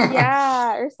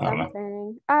 Yeah, or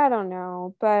something. I don't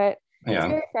know. But it's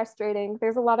very frustrating.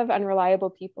 There's a lot of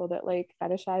unreliable people that like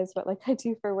fetishize what like I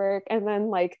do for work. And then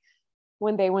like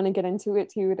when they want to get into it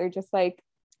too, they're just like,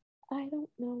 I don't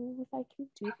know if I can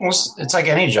do that. Well, it's like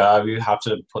any job. You have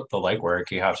to put the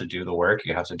legwork. You have to do the work.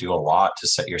 You have to do a lot to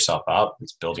set yourself up.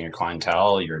 It's building your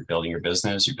clientele. You're building your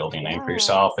business. You're building a name for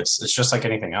yourself. It's just like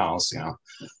anything else, you know.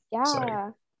 Yeah.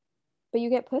 So. But you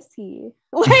get pussy.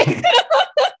 Like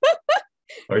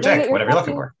or dick, whatever you're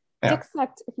looking for. Yeah. Dick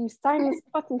sucked if you sign this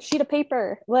fucking sheet of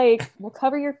paper. Like, we'll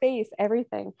cover your face,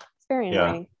 everything. It's very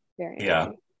annoying. Very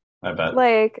annoying. Yeah, I bet.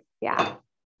 Like, yeah.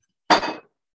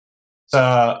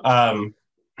 So,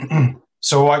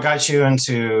 so what got you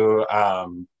into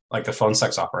like the phone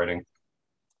sex operating?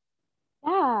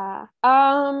 Yeah.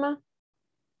 I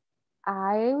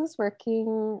was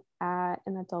working at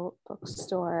an adult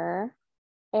bookstore,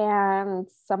 and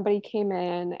somebody came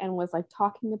in and was like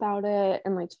talking about it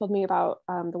and like told me about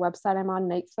the website I'm on,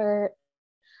 Night Flirt.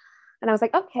 And I was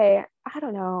like, okay, I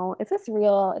don't know, is this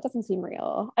real? It doesn't seem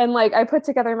real. And like I put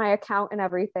together my account and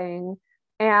everything,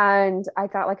 and I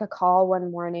got like a call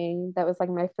one morning that was like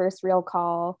my first real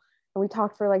call, and we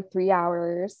talked for like 3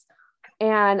 hours.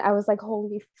 And I was like,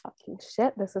 holy fucking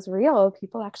shit, this is real.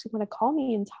 People actually want to call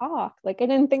me and talk. Like, I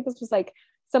didn't think this was like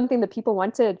something that people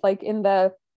wanted, like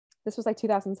this was like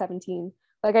 2017.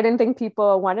 Like, I didn't think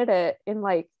people wanted it in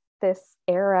like this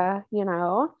era, you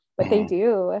know, but they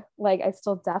do. Like, I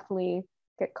still definitely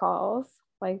get calls.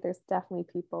 Like, there's definitely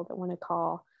people that want to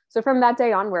call. So from that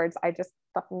day onwards, I just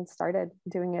fucking started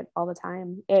doing it all the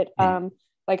time. It,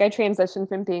 like I transitioned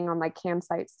from being on like cam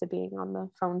sites to being on the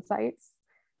phone sites.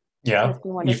 Yeah. It's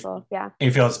been wonderful.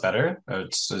 You feel it's better?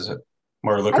 Is it?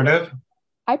 More lucrative?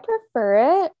 I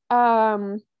prefer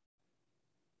it.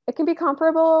 It can be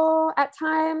comparable at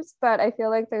times, but I feel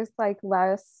like there's like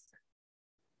less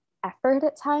effort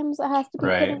at times that has to be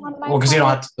put in on my well, because part. you don't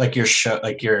have to,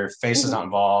 like your face is not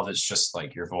involved, it's just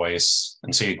like your voice,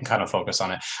 and so you can kind of focus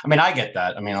on it. I mean, I get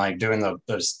that. I mean, like doing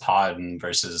those pod and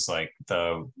versus like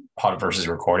the pod versus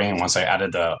recording, once I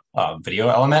added the video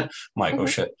element, I'm like, oh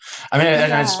shit. I mean,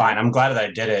 and it's fine, I'm glad that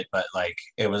I did it, but like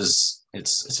it's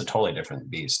a totally different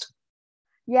beast.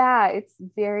 Yeah, it's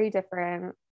very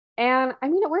different. And I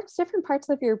mean, it works different parts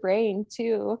of your brain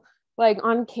too. Like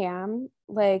on cam,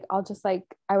 like I'll just like,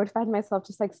 I would find myself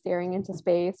just like staring into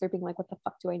space or being like, what the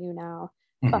fuck do I do now?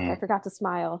 Fuck, I forgot to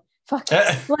smile. Fuck.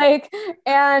 Like,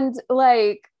 and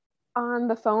like on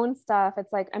the phone stuff,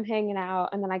 it's like I'm hanging out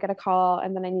and then I get a call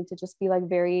and then I need to just be like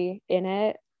very in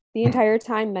it the entire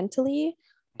time mentally.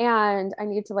 And I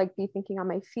need to like be thinking on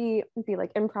my feet and be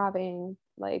like improving,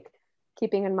 like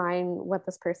keeping in mind what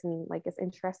this person like is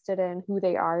interested in, who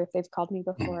they are, if they've called me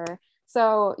before.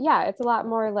 So yeah, it's a lot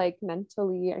more like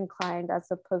mentally inclined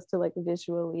as opposed to like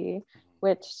visually,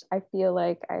 which I feel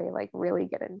like I like really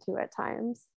get into at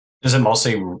times. Is it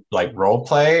mostly like role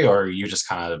play, or you just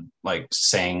kind of like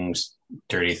saying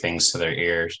dirty things to their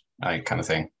ears, like kind of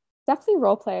thing? Definitely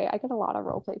role play. I get a lot of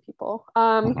role play people.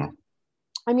 I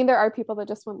mean, there are people that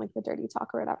just want like the dirty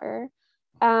talk or whatever.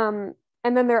 And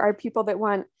then there are people that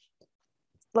want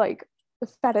like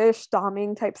fetish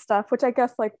doming type stuff, which I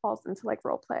guess like falls into like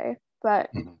role play.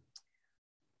 But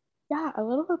yeah, a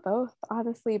little of both,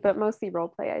 honestly, but mostly role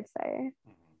play, I'd say.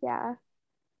 Yeah,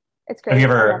 it's great.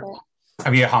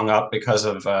 Have you hung up because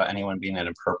of anyone being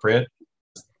inappropriate?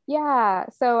 Yeah,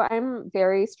 so I'm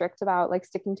very strict about like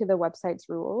sticking to the website's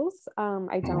rules.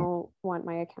 I don't want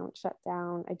my account shut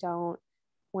down. I don't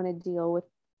want to deal with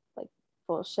like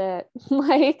bullshit.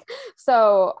 Like,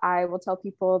 so I will tell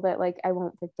people that like I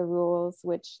won't break the rules,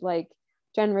 which like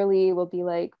generally will be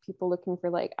like people looking for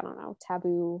like, I don't know,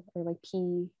 taboo or like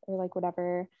pee or like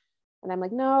whatever. And I'm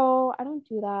like, no, I don't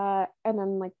do that. And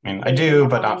then like, I mean, I do,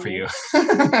 but not for you.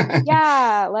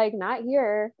 Yeah, like not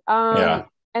here. Yeah.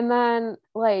 And then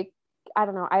like, I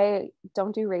don't know, I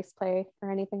don't do race play or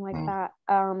anything like that.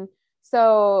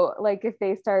 So like if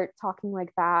they start talking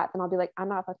like that, then I'll be like, I'm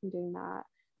not fucking doing that.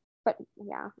 But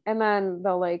yeah. And then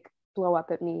they'll like blow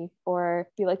up at me or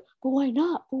be like, but why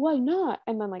not? But why not?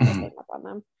 And then like I hang up on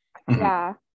them.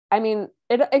 Yeah. I mean,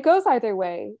 it goes either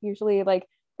way. Usually like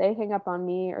they hang up on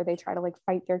me or they try to like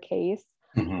fight their case.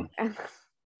 And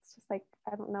it's just like,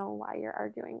 I don't know why you're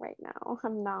arguing right now.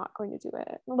 I'm not going to do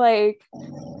it. Like,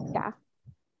 yeah.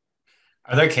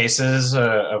 Are there cases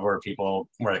of where people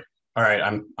were like, all right,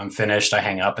 I'm finished, I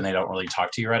hang up, and they don't really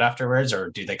talk to you right afterwards? Or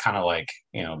do they kind of like,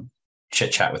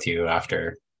 chit chat with you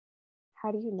after?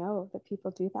 How do you know that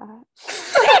people do that?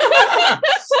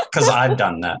 Because I've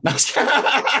done that.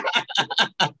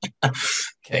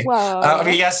 Okay. I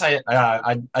mean, yes,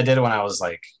 I did it when I was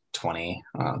like 20.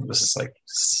 This is like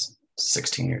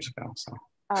 16 years ago. So.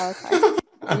 Oh, okay.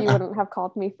 You wouldn't have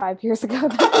called me 5 years ago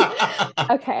then.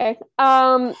 Okay.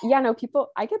 Yeah, no, people,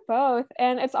 I get both.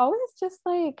 And it's always just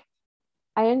like,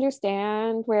 I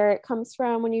understand where it comes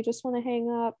from when you just want to hang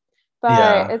up.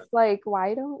 But it's like,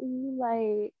 why don't you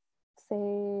like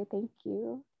say thank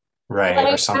you? Right.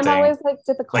 Like, or something. I'm always like,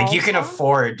 did the call like you can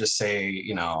afford to say,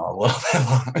 a little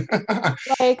bit more.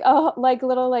 Like, oh, like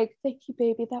little like, thank you,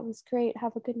 baby. That was great.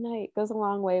 Have a good night. Goes a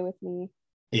long way with me.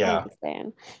 Yeah.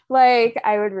 Understand. Like,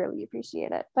 I would really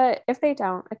appreciate it. But if they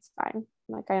don't, it's fine.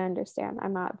 Like, I understand.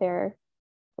 I'm not there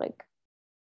like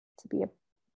to be a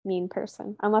mean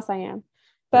person unless I am.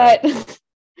 But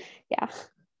yeah.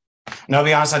 No, to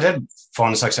be honest, I did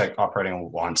phone sex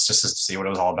operating once just to see what it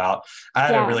was all about. I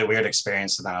had a really weird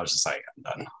experience, and then I was just like, I'm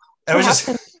done. It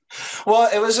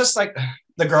was just like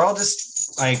the girl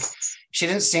just like, she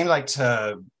didn't seem like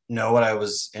to know what I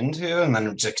was into, and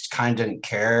then just kind of didn't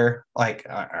care. Like,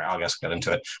 I guess we'll get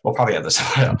into it. We'll probably have this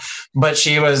out. But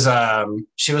she was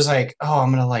like, oh,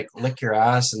 I'm gonna like lick your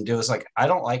ass and do this. Like, I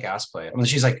don't like ass play. I mean,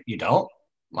 she's like, you don't?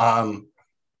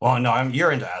 Well, no,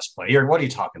 you're into ass play. What are you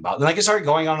talking about? And like it started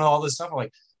going on and all this stuff. I'm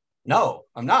like, no,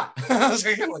 I'm not. I was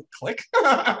like, click.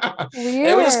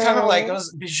 It was just kind of like,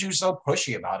 she was so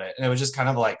pushy about it. And it was just kind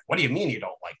of like, what do you mean you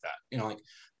don't like that? I'm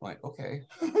like, okay.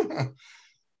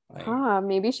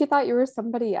 Maybe she thought you were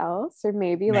somebody else, or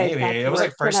maybe it was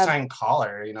like first time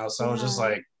caller, so it was just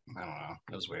like, I don't know.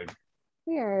 It was weird.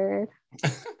 Weird.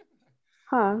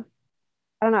 I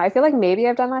don't know. I feel like maybe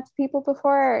I've done that to people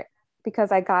before,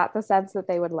 because I got the sense that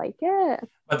they would like it.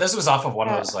 But this was off of one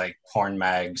of those like porn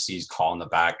mags, you call in the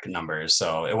back numbers.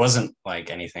 So it wasn't like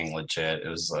anything legit. It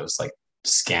was like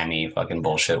scammy fucking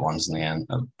bullshit ones in the end,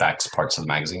 back parts of the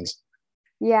magazines.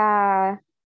 Yeah.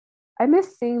 I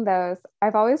miss seeing those.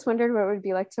 I've always wondered what it would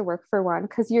be like to work for one,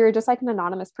 because you're just like an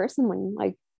anonymous person when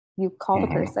like you call the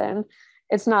person.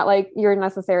 It's not like you're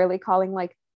necessarily calling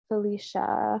like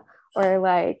Felicia or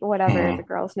like whatever the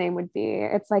girl's name would be.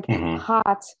 It's like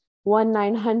hot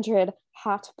 1-900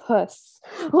 hot puss,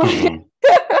 like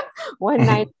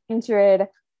 1-900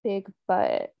 big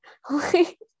butt.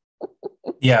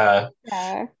 Yeah,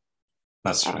 Yeah.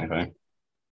 that's funny.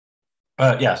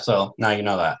 But yeah, so now you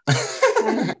know that.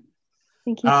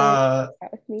 Thank you for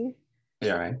that with me.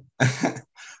 Yeah, right.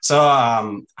 So,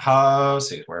 where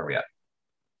are we at?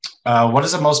 What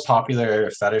is the most popular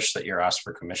fetish that you're asked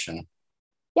for commission?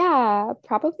 Yeah,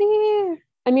 probably.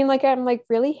 I mean, like I'm like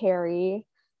really hairy.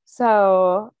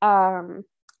 So,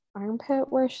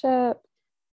 armpit worship,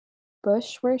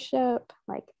 bush worship,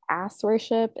 like ass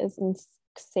worship is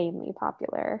insanely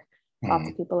popular. Lots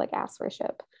of people like ass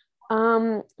worship.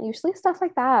 Usually stuff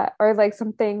like that, or like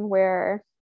something where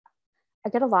I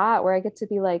get a lot where I get to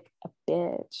be like a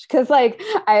bitch, because like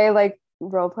I like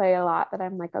role play a lot that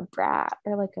I'm like a brat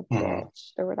or like a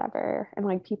bitch or whatever, and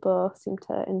like people seem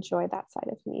to enjoy that side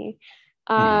of me.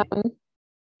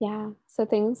 Yeah, so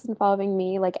things involving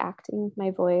me like acting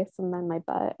my voice and then my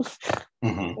butt.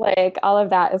 Like all of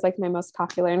that is like my most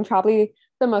popular and probably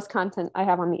the most content I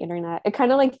have on the internet. It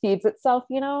kind of like feeds itself,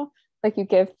 you know, like you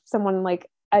give someone like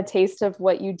a taste of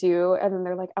what you do and then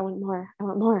they're like, I want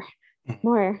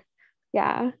more.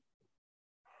 Yeah.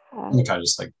 It kind of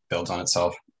just like builds on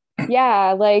itself.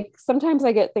 Yeah, like sometimes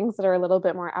I get things that are a little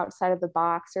bit more outside of the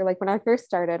box, or like when I first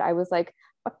started I was like,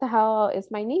 what the hell is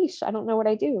my niche? I don't know what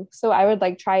I do. So I would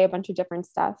like try a bunch of different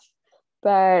stuff,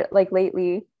 but like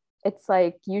lately it's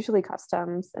like usually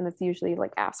customs, and it's usually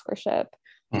like ass worship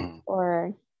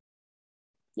or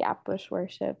yeah, bush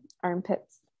worship,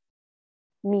 armpits,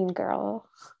 mean girl,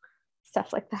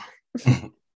 stuff like that.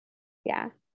 Yeah.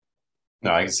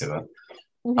 No, I can see that.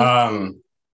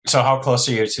 So how close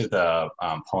are you to the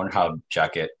Pornhub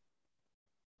jacket?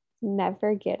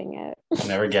 Never getting it.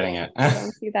 Never getting it. I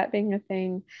don't see that being a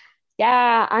thing.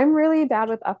 Yeah, I'm really bad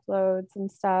with uploads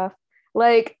and stuff.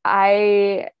 Like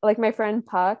my friend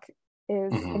Puck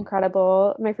is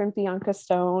incredible. My friend Bianca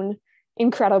Stone,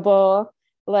 incredible.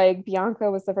 Like Bianca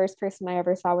was the first person I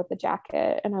ever saw with the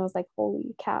jacket, and I was like,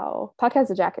 holy cow. Puck has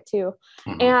a jacket too.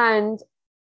 And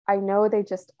I know they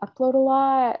just upload a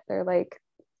lot. They're like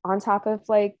on top of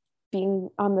like being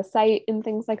on the site and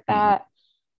things like that.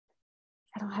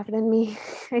 I don't have it in me.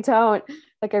 I don't.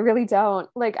 Like I really don't.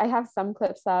 Like I have some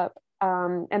clips up.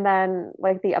 And then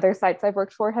like the other sites I've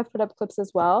worked for have put up clips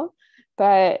as well.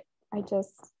 But I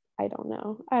don't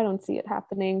know. I don't see it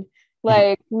happening.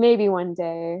 Like maybe one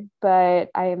day, but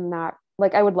I am not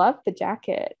like I would love the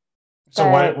jacket.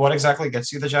 So what exactly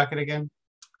gets you the jacket again?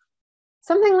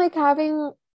 Something like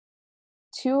having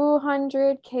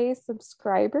 200K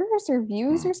subscribers or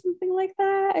views or something like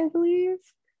that, I believe.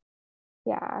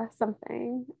 Yeah,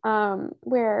 something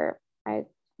where I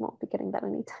won't be getting that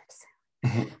anytime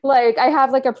soon. Like I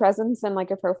have like a presence and like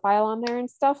a profile on there and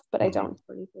stuff, but I don't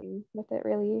do anything with it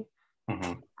really.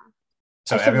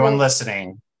 So everyone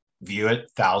listening, view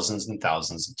it thousands and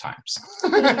thousands of times.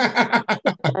 A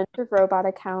bunch of robot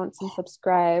accounts and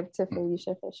subscribe to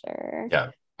Felicia Fisher.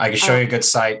 Yeah, I can show you a good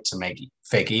site to make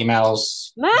fake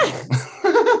emails.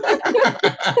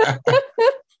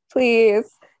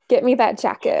 Please get me that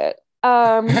jacket.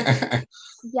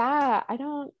 Yeah, I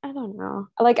don't know.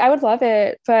 Like I would love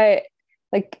it, but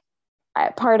like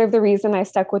part of the reason I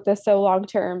stuck with this so long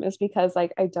term is because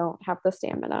like I don't have the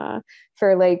stamina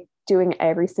for like doing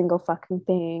every single fucking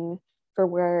thing for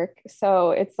work.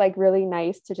 So it's like really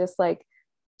nice to just like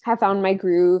have found my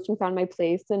groove and found my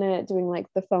place in it, doing like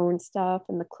the phone stuff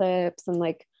and the clips and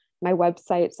like my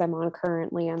websites I'm on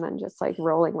currently, and then just like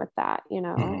rolling with that, you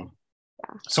know.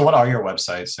 Yeah. So what are your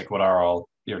websites? Like what are all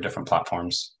your different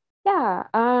platforms? Yeah,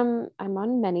 I'm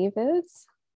on ManyVids,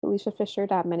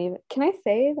 FeliciaFisher.manyvids. Can I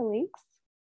say the links?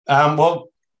 Well,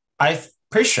 I'm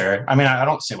pretty sure. I mean, I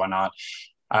don't see why not.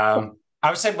 I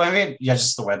would say maybe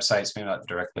just the websites, maybe not the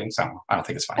direct links. I don't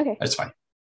think it's fine. Okay. It's fine.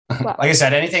 Well, like I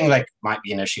said, anything like might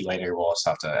be an issue later. We'll just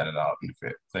have to edit out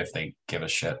if they give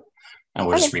us shit, and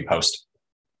we'll just repost.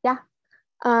 Yeah.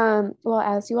 Well,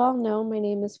 as you all know, my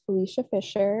name is Felicia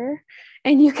Fisher,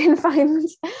 and you can find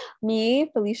me,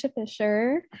 Felicia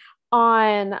Fisher,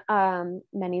 on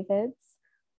ManyVids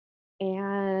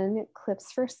and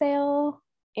Clips for Sale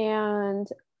and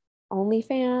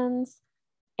OnlyFans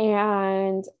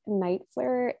and Night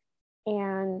Flirt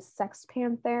and Sex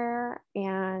Panther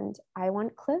and I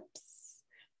Want Clips.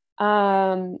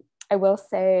 I will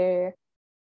say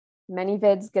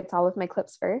ManyVids gets all of my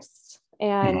clips first,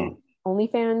 and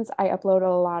OnlyFans, I upload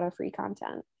a lot of free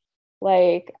content.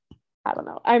 Like, I don't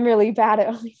know, I'm really bad at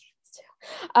OnlyFans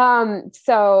too.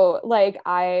 So like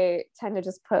I tend to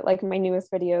just put like my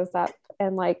newest videos up,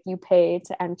 and like you pay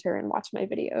to enter and watch my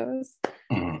videos,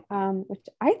 which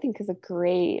I think is a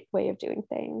great way of doing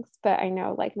things. But I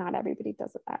know like not everybody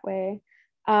does it that way,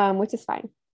 which is fine.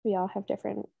 We all have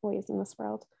different ways in this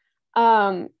world.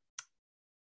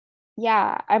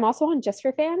 Yeah, I'm also on Just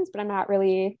for Fans, but I'm not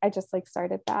really, I just like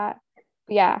started that.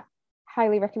 But yeah,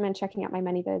 highly recommend checking out my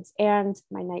ManyVids and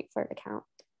my Night Flirt account.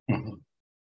 You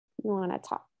want to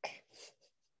talk.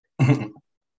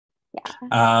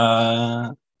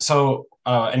 Yeah. So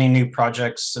any new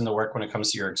projects in the work when it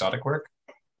comes to your exotic work?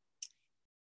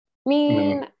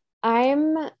 It's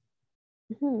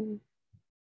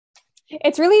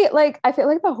really like, I feel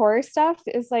like the horror stuff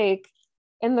is like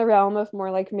in the realm of more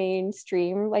like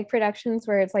mainstream like productions,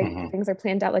 where it's like things are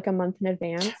planned out like a month in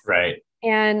advance, right?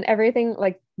 And everything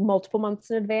like multiple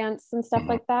months in advance and stuff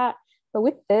like that. But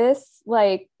with this,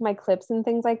 like my clips and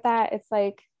things like that, it's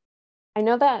like I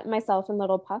know that myself and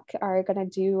Little Puck are gonna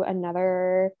do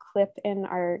another clip in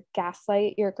our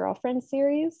Gaslight Your Girlfriend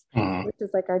series, which is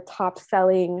like our top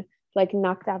selling like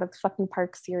knocked out of the fucking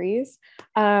park series.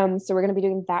 So we're gonna be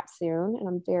doing that soon, and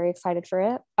I'm very excited for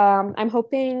it. I'm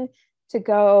hoping to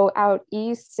go out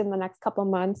east in the next couple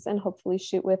months and hopefully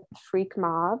shoot with Freak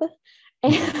Mob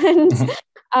and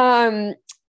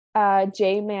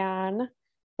J-Man.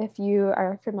 If you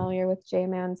are familiar with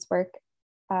J-Man's work,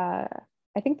 I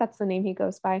think that's the name he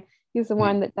goes by. He's the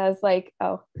one that does like,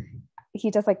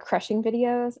 he does like crushing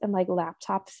videos and like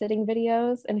laptop sitting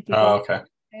videos. And if you go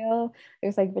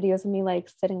there's like videos of me like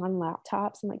sitting on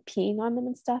laptops and like peeing on them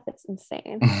and stuff. It's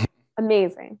insane.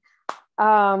 Amazing.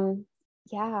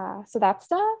 Yeah, so that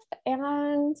stuff.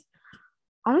 And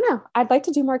I don't know, I'd like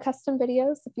to do more custom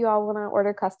videos if you all want to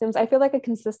order customs. I feel like I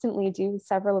consistently do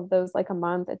several of those like a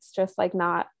month. It's just like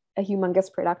not a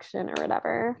humongous production or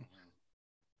whatever.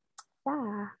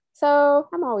 Yeah, so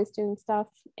I'm always doing stuff,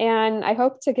 and I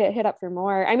hope to get hit up for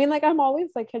more. I mean, like I'm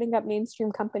always like hitting up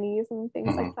mainstream companies and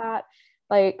things like that,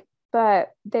 like,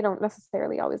 but they don't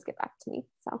necessarily always get back to me,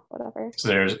 so whatever. So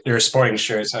there's sporting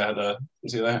shirts. I had to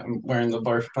do that. I'm wearing the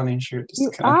Barf Bunny shirt. You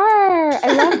are.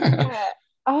 I love that.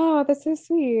 Oh, that's so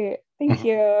sweet. Thank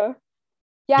you.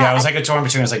 Yeah, I was like a torn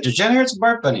between. It's like Degenerate's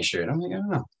Barf Bunny shirt. I'm like, I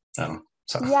don't know.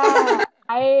 So. Yeah,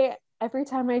 every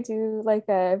time I do like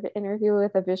a interview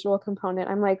with a visual component,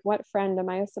 I'm like, what friend am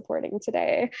I supporting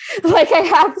today? Like I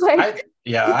have like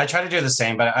I try to do the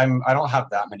same, but I don't have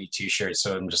that many t-shirts,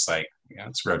 so I'm just like,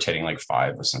 it's rotating like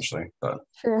 5 essentially. But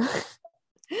true.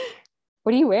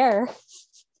 What do you wear?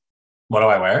 What do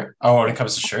I wear? Oh, when it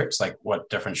comes to shirts, like what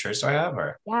different shirts do I have?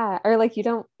 Or like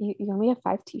you only have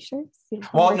 5 t-shirts?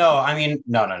 Well, no, I mean,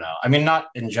 no. I mean, not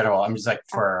in general. I'm just like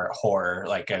for horror,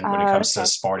 like, and when it comes to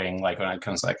sporting, like when it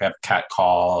comes to, like I have cat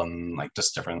call and like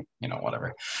just different,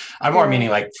 whatever. I'm more meaning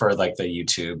like for like the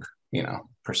YouTube,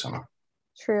 persona.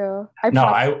 True. I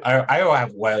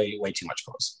have way too much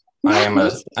clothes.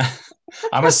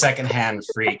 I'm a secondhand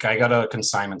freak. I go to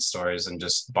consignment stores and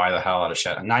just buy the hell out of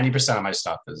shit. And 90% of my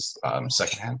stuff is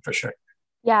secondhand for sure.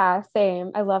 Yeah,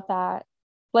 same. I love that.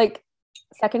 Like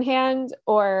secondhand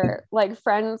or like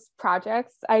friends'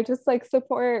 projects. I just like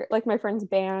support like my friends'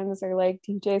 bands or like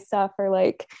DJ stuff or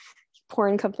like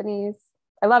porn companies.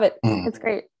 I love it. It's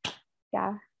great.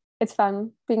 Yeah, it's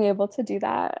fun being able to do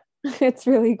that. It's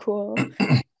really cool.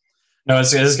 No,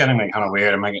 it's getting like kind of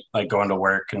weird. I'm like going to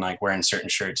work and like wearing certain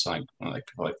shirts and like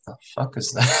the fuck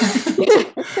is that?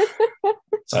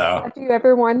 So have you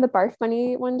ever worn the Barf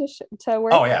Bunny one to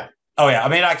work? Oh yeah. I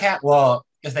mean, I can't. Well,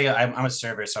 I'm a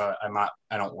server, so I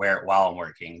don't wear it while I'm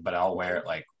working, but I'll wear it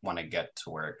like when I get to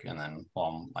work, and then while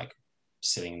I'm like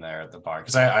sitting there at the bar,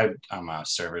 because I'm a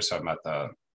server, so I'm at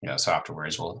the so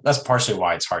afterwards. Well, that's partially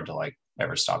why it's hard to like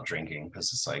ever stop drinking,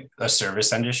 because it's like the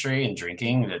service industry and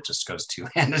drinking, it just goes two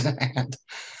hand in hand.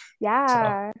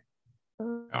 Yeah.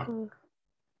 So,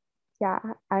 yeah,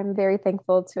 I'm very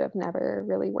thankful to have never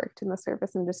really worked in the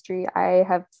service industry. I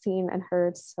have seen and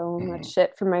heard so much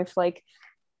shit from my like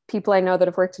people I know that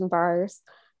have worked in bars.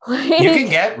 You can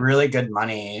get really good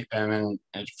money, I mean,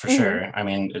 for sure. I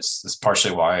mean, it's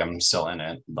partially why I'm still in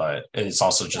it, but it's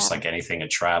also just like anything, a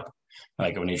trap.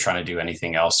 Like when you're trying to do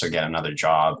anything else or get another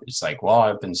job, it's like, well,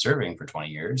 I've been serving for 20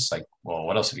 years. Like, well,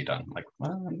 what else have you done? Like,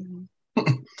 well,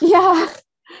 yeah.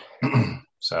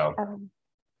 So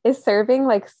is serving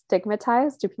like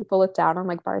stigmatized? Do people look down on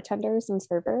like bartenders and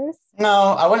servers? No,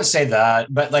 I wouldn't say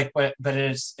that, but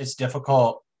it's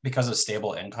difficult because of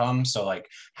stable income. So like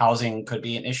housing could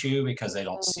be an issue because they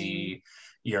don't see,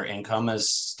 your income is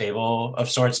stable of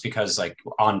sorts, because like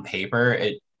on paper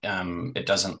it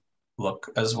doesn't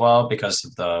look as well because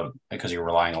you're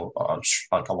relying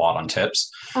like a lot on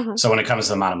tips. So when it comes to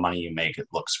the amount of money you make, it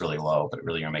looks really low, but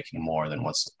really you're making more than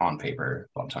what's on paper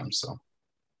a lot of times. So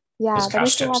yeah, that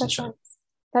makes a lot of sense.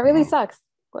 That really sucks.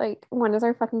 Like, when is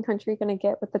our fucking country gonna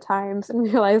get with the times and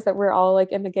realize that we're all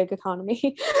like in the gig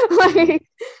economy? Like,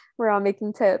 we're all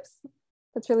making tips.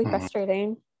 That's really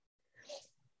frustrating.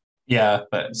 Yeah,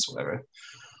 but it's whatever.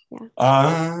 Yeah.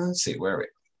 Let's see, where are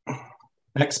we?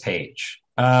 Next page.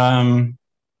 So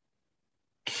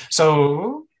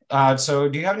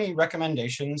do you have any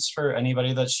recommendations for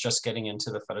anybody that's just getting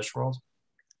into the fetish world?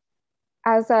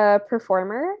 As a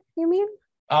performer, you mean?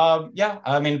 Yeah,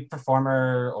 I mean,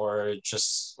 performer, or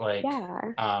just like, yeah.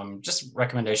 Just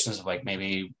recommendations of like,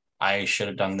 maybe I should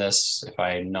have done this if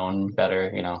I had known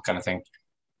better, kind of thing.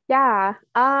 Yeah.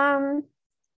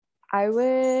 I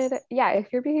would,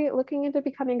 if you're looking into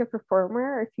becoming a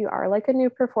performer, or if you are like a new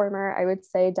performer, I would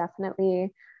say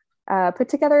definitely put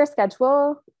together a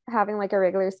schedule. Having like a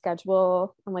regular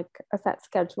schedule and like a set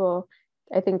schedule,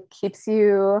 I think keeps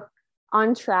you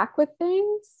on track with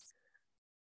things.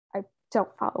 I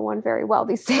don't follow one very well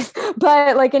these days,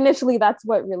 but like initially that's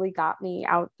what really got me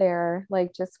out there.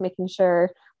 Like, just making sure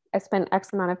I spent X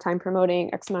amount of time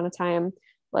promoting, X amount of time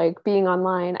like being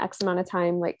online, X amount of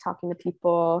time like talking to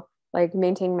people, like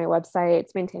maintaining my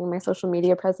websites, maintaining my social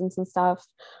media presence and stuff.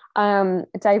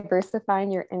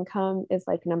 Diversifying your income is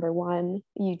like number one.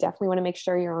 You definitely want to make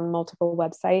sure you're on multiple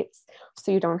websites,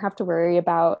 so you don't have to worry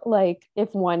about like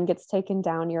if one gets taken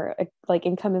down, your like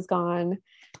income is gone.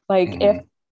 Like if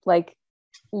like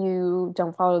you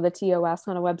don't follow the TOS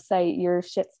on a website, your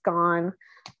shit's gone.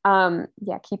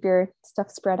 Keep your stuff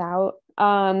spread out.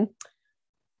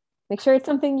 Make sure it's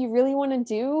something you really want to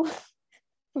do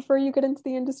before you get into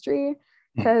the industry,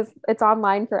 because it's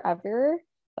online forever.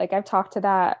 Like, I've talked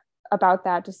about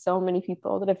that to so many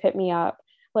people that have hit me up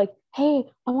like, hey,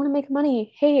 I want to make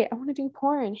money. Hey, I want to do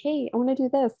porn. Hey, I want to do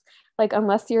this. Like,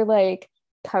 unless you're like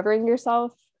covering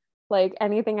yourself like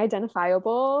anything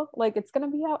identifiable, like it's going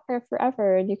to be out there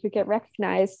forever and you could get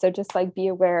recognized. So just like be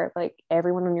aware, like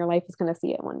everyone in your life is going to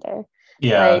see it one day.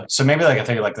 Yeah. So maybe like, I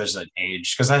think like there's an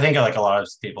age, because I think like a lot of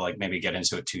people like maybe get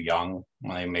into it too young,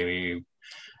 like maybe,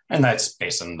 and that's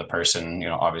based on the person,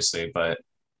 obviously, but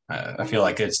I feel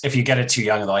like it's, if you get it too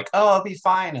young, they're like, oh, I'll be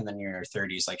fine. And then your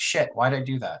 30s, like, shit, why did I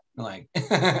do that? Like,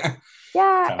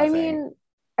 yeah, I mean,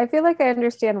 I feel like I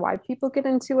understand why people get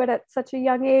into it at such a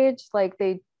young age. Like,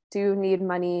 they do need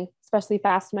money, especially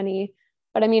fast money.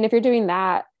 But I mean, if you're doing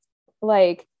that,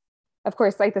 like, of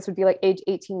course, like this would be like age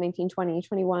 18, 19, 20,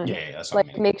 21. Yeah, that's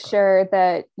like, make sure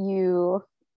that you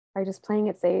are just playing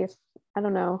it safe. I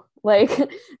don't know, like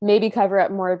maybe cover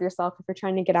up more of yourself if you're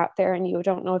trying to get out there and you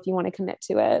don't know if you want to commit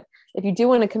to it. If you do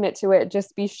want to commit to it,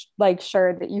 just be like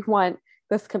sure that you want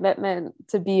this commitment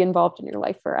to be involved in your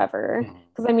life forever.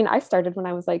 Because I mean, I started when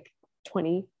I was like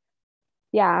 20.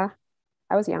 Yeah,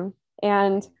 I was young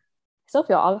and still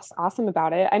feel awesome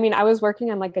about it. I mean, I was working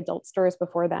on like adult stores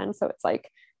before then, so it's like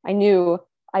I knew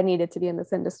I needed to be in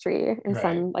this industry in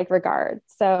some like regard.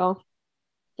 So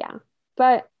yeah,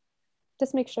 but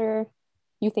just make sure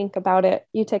you think about it.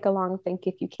 You take a long think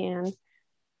if you can,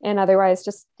 and otherwise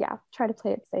just try to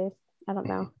play it safe. I don't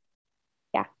know.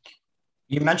 Yeah.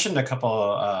 You mentioned a couple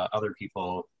other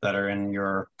people that are in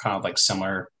your kind of like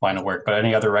similar line of work, but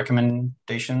any other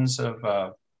recommendations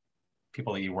of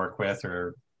people that you work with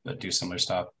or that do similar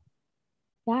stuff?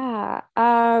 Yeah.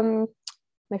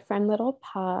 My friend Little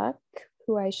Puck,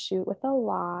 who I shoot with a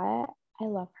lot. I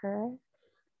love her.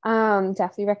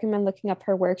 Definitely recommend looking up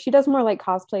her work. She does more like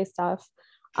cosplay stuff.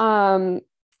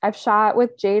 I've shot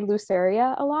with Jade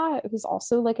Luceria a lot, who's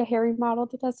also like a hairy model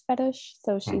that does fetish,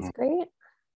 so she's great.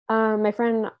 My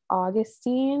friend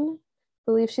Augustine, I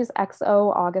believe she's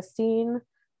XO Augustine.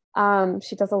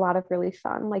 She does a lot of really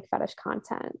fun like fetish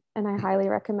content, and I highly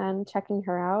recommend checking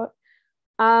her out.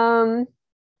 I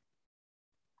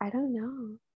don't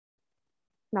know.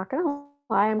 Not gonna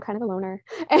lie, I'm kind of a loner,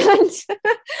 and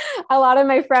a lot of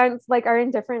my friends like are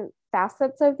in different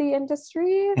facets of the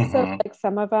industry. So like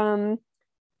some of them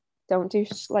don't do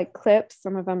like clips,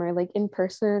 some of them are like in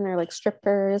person or like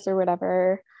strippers or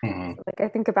whatever. So, like I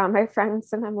think about my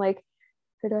friends and I'm like,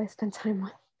 who do I spend time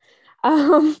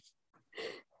with?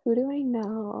 Who do I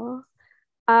know?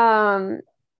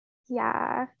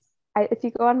 Yeah, if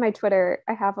you go on my Twitter,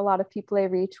 I have a lot of people I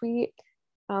retweet.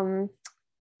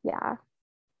 Yeah,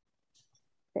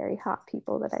 very hot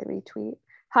people that I retweet.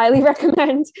 Highly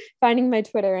recommend finding my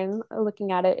Twitter and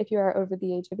looking at it if you are over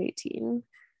the age of 18.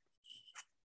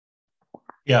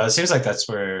 Yeah, it seems like that's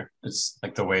where it's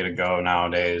like the way to go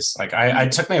nowadays. Like I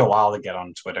it took me a while to get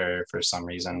on Twitter for some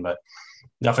reason, but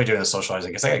definitely doing the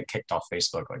socializing because I get kicked off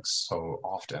Facebook like so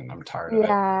often. I'm tired of it.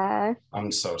 Yeah.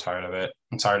 I'm so tired of it.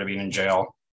 I'm tired of being in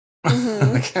jail.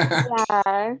 Mm-hmm.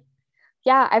 Yeah.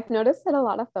 Yeah, I've noticed that a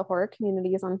lot of the horror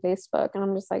community is on Facebook, and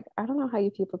I'm just like, I don't know how you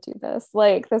people do this.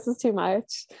 Like, this is too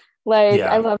much. Like, I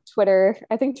Yeah. love Twitter.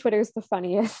 I think Twitter's the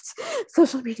funniest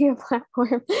social media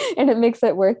platform, and it makes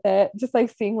it worth it. Just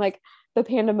like seeing like the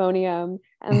pandemonium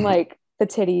and like the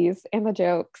titties and the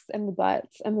jokes and the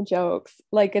butts and the jokes.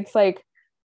 Like, it's like,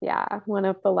 yeah, one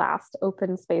of the last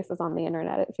open spaces on the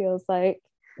internet, it feels like.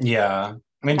 Yeah.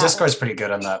 I mean, Yeah. Discord's pretty good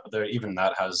on that, but there, even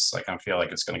that has like I feel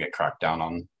like it's going to get cracked down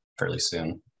on fairly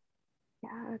soon. Yeah.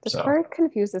 So Discord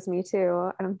confuses me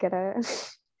too. I don't get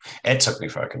it. it took me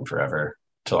fucking forever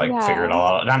to like figure it Yeah.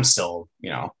 all out, and I'm still,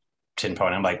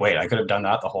 pinpointing. I'm like, wait, I could have done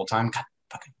that the whole time. God,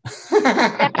 fucking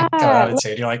got Yeah. out of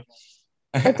it. You're like,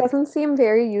 It doesn't seem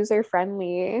very user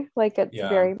friendly. Like it's yeah.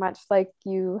 very much like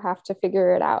you have to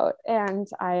figure it out. And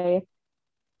I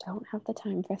don't have the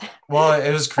time for Well,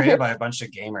 it was created that. by a bunch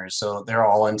of gamers, so they're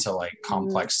all into like Mm,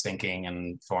 complex thinking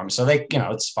and forms. So they,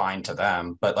 it's fine to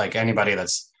them. But like anybody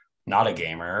that's not a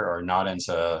gamer or not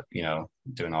into,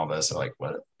 doing all this, they're like,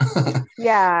 what?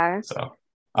 yeah.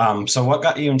 So what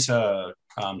got you into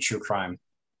true crime?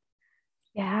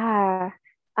 Yeah.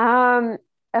 Um,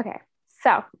 okay.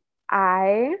 So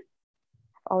I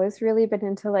always really been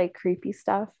into like creepy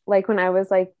stuff. Like when I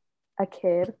was like a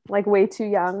kid, like way too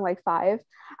young, like 5,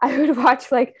 I would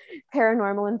watch like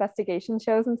paranormal investigation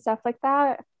shows and stuff like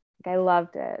that. Like I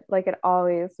loved it. Like it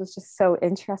always was just so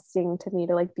interesting to me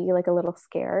to like be like a little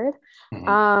scared.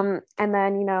 Mm-hmm. And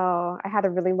then, I had a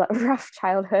really rough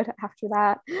childhood after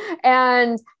that.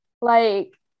 And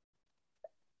like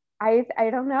I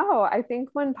don't know. I think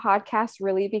when podcasts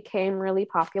really became really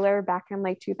popular back in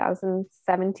like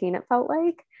 2017, it felt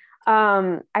like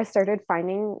I started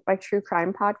finding like true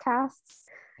crime podcasts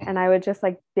and I would just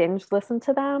like binge listen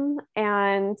to them.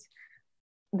 And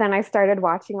then I started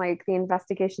watching like the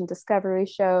investigation discovery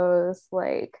shows,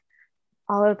 like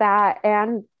all of that.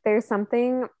 And there's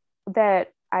something that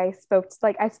I spoke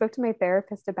to my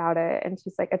therapist about it, and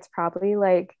she's like, it's probably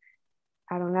like,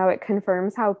 I don't know, it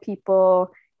confirms how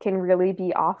people can really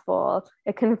be awful.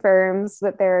 It confirms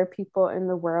that there are people in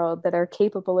the world that are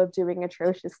capable of doing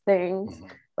atrocious things. Mm-hmm.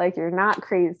 Like, you're not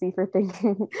crazy for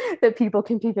thinking that people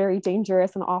can be very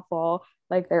dangerous and awful.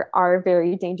 Like, there are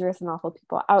very dangerous and awful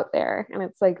people out there, and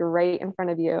it's like right in front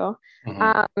of you. Mm-hmm.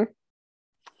 Um,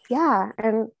 yeah,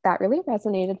 and that really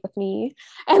resonated with me.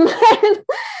 And then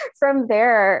from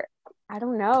there, I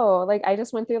don't know, like, I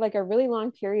just went through like a really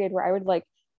long period where I would like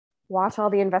watch all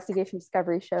the investigation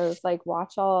discovery shows, like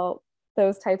watch all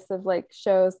those types of like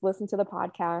shows, listen to the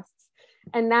podcasts.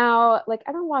 And now like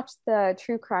I don't watch the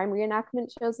true crime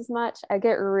reenactment shows as much. I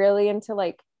get really into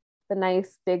like the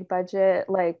nice big budget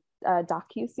like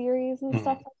docu series and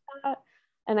stuff Mm-hmm. like that.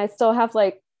 And I still have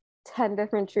like 10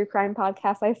 different true crime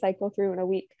podcasts I cycle through in a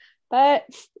week, but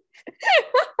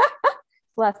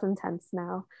less intense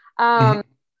now. Mm-hmm.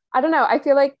 I don't know. I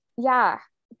feel like, yeah,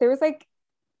 there was like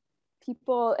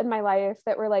people in my life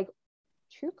that were like,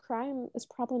 true crime is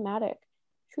problematic.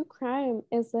 True crime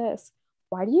is this.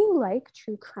 Why do you like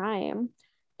true crime?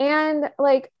 And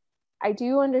like, I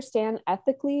do understand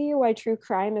ethically why true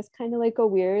crime is kind of like a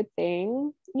weird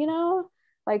thing,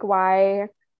 like why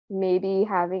maybe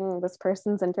having this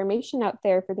person's information out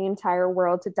there for the entire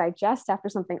world to digest after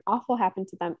something awful happened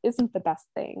to them isn't the best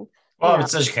thing, you Well, know?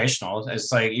 it's educational.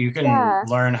 It's like you can Yeah.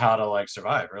 learn how to like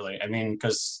survive, really. I mean,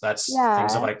 because that's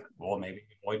things of Yeah. like, well, maybe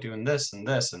avoid doing this and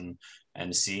this and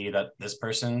see that this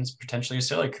person's potentially a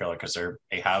serial killer because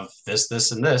they have this,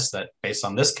 and this that based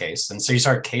on this case. And so you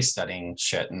start case studying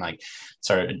shit and like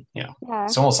Yeah.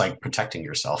 it's almost like protecting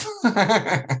yourself.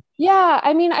 Yeah,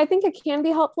 I mean, I think it can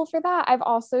be helpful for that. I've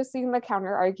also seen the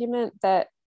counter argument that,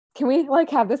 can we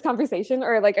like have this conversation,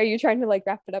 or like are you trying to like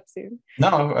wrap it up soon?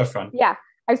 No, have fun. Yeah,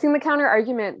 I've seen the counter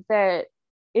argument that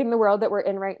in the world that we're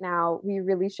in right now, we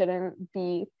really shouldn't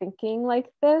be thinking like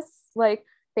this, like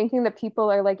thinking that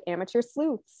people are like amateur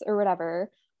sleuths or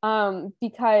whatever,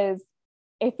 because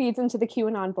it feeds into the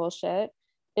QAnon bullshit.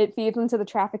 It feeds into the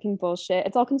trafficking bullshit.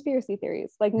 It's all conspiracy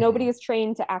theories. Like nobody Mm-hmm. is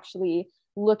trained to actually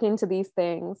look into these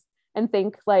things and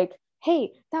think like,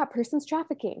 hey, that person's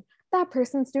trafficking. That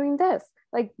person's doing this.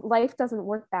 Like life doesn't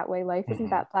work that way. Life isn't Mm-hmm.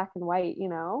 that black and white.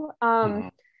 Mm-hmm.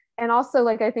 And also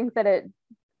like I think that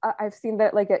I've seen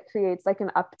that like it creates like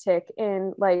an uptick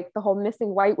in like the whole missing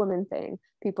white woman thing.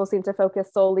 People seem to focus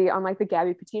solely on like the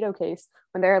Gabby Petito case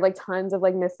when there are like tons of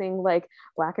like missing like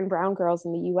black and brown girls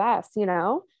in the US.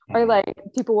 or like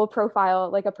people will profile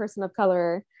like a person of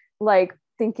color, like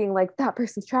thinking like that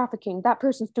person's trafficking, that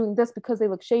person's doing this because they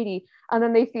look shady, and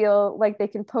then they feel like they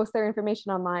can post their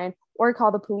information online or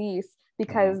call the police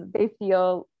because they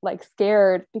feel like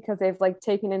scared because they've like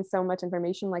taken in so much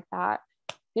information like that,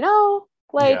 you know.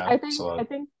 Like I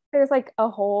think there's like a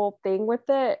whole thing with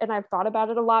it, and I've thought about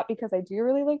it a lot because I do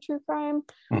really like true crime.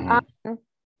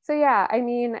 So yeah, I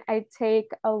mean, I take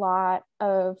a lot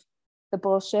of the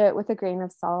bullshit with a grain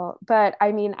of salt, but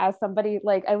I mean, as somebody,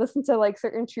 like, I listen to like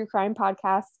certain true crime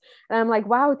podcasts and I'm like,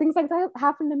 wow, things like that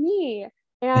happen to me,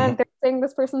 and they're saying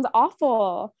this person's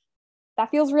awful.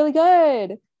 That feels really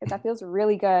good. That feels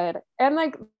really good. And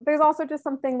like there's also just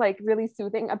something like really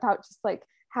soothing about just like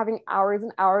having hours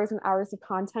and hours and hours of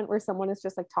content where someone is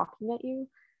just like talking at you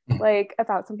like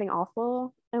about something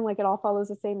awful, and like it all follows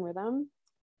the same rhythm.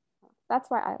 That's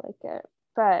why I like it.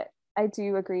 But I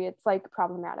do agree it's like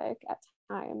problematic at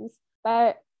times,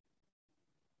 but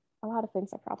a lot of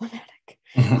things are problematic.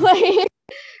 Like,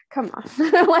 come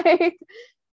on. Like,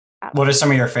 what are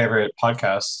some of your favorite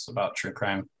podcasts about true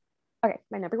crime? Okay,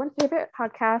 my number one favorite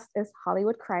podcast is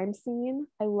Hollywood Crime Scene.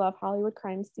 I love Hollywood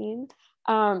Crime Scene.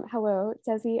 Hello,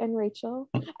 Desi and Rachel.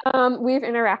 We've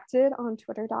interacted on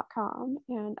twitter.com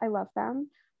and I love them.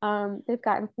 They've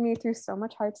gotten me through so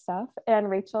much hard stuff, and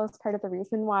Rachel is part of the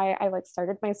reason why I like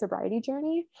started my sobriety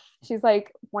journey. She's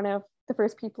like one of the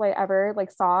first people I ever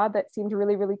like saw that seemed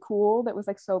really, really cool that was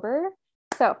like sober.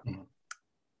 So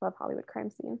love Hollywood Crime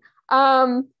Scene.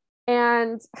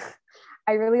 And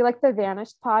I really like the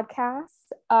Vanished podcast.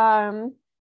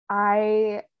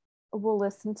 I will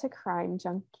listen to Crime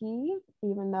Junkie,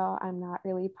 even though I'm not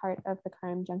really part of the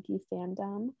Crime Junkie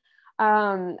fandom.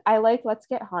 I like Let's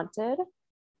Get Haunted.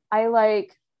 I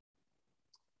like,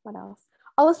 what else?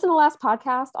 I'll listen to Last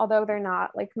Podcast, although they're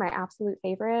not like my absolute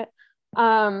favorite.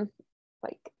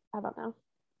 Like, I don't know.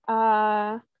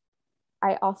 I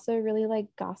also really like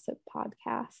gossip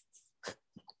podcasts.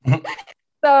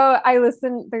 So I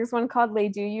listen, there's one called Les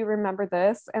Do You Remember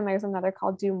This? And there's another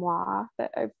called Du Moi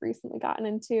that I've recently gotten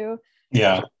into.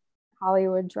 Yeah.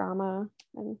 Hollywood drama.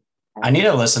 And I need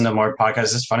to listen to more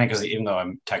podcasts. It's funny because even though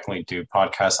I'm technically do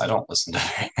podcasts, I don't listen to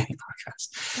very many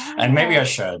podcasts. Yeah. And maybe I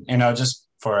should, just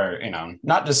for,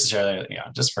 not necessarily,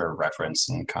 just for reference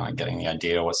and kind of getting the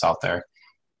idea of what's out there.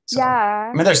 So,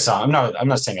 yeah. I mean, there's some, I'm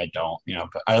not saying I don't,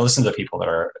 but I listen to people that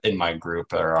are in my group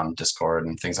that are on Discord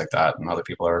and things like that. And other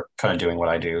people are kind of doing what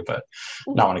I do, but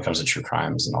not when it comes to true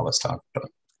crimes and all that stuff. But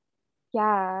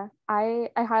yeah, I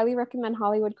highly recommend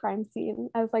Hollywood Crime Scene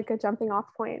as like a jumping off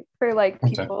point for like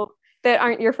people that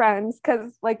aren't your friends,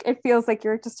 because like it feels like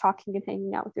you're just talking and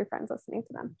hanging out with your friends listening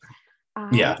to them.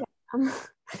 Yeah.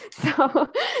 So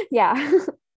yeah.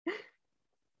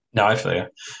 No, I feel you.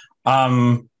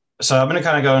 So I'm going to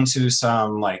kind of go into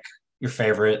some like your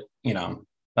favorite,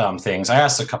 things. I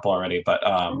asked a couple already,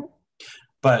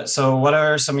 but so what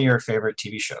are some of your favorite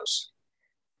TV shows?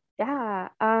 Yeah.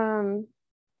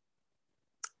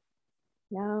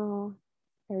 No,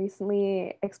 I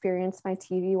recently experienced my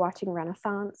TV watching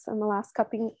renaissance in the last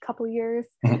couple years.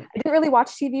 I didn't really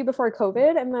watch TV before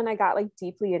COVID, and then I got like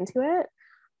deeply into it.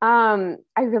 I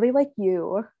really like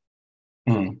You.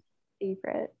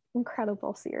 Favorite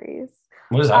incredible series.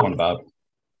 What is that one about?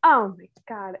 Oh my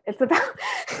god, it's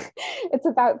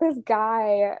about this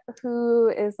guy who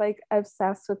is like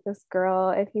obsessed with this girl,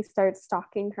 and he starts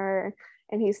stalking her,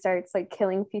 and he starts like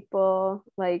killing people,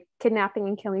 like kidnapping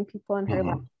and killing people in her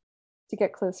life to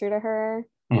get closer to her.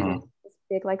 This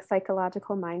big like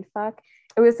psychological mind fuck.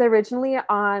 It was originally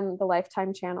on the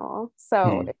Lifetime channel,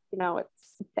 so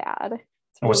it's bad.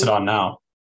 What's it on now?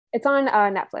 It's on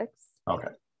Netflix. Okay.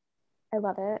 I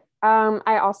love it.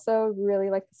 I also really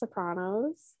like The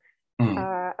Sopranos.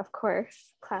 Of course,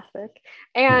 classic.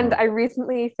 And I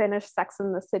recently finished Sex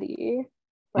and the City,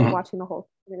 like watching the whole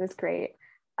thing. It was great.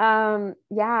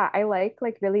 Yeah, I like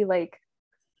really like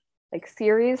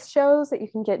series shows that you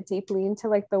can get deeply into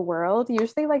like the world,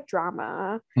 usually like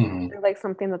drama or like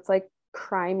something that's like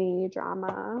crimey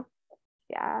drama.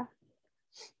 Yeah.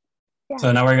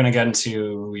 So now we're going to get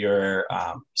into your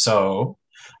so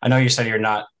I know you said you're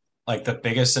not like the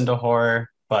biggest into horror,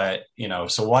 but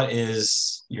so what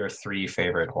is your 3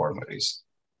 favorite horror movies?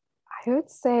 I would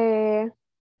say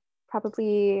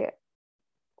probably, oh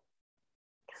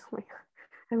my god,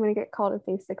 I'm gonna get called a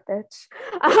basic bitch.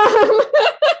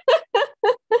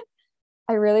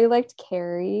 I really liked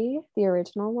Carrie, the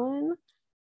original one.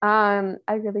 I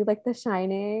really liked The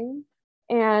Shining,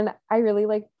 and I really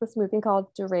liked this movie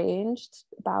called Deranged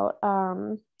about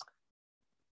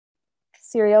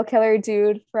serial killer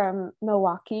dude from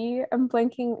Milwaukee. I'm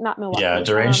blanking, not Milwaukee. Yeah,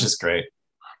 Deranged is great.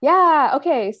 Yeah.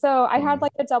 Okay. So I had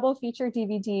like a double feature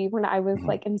DVD when I was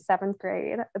like in 7th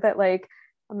grade that like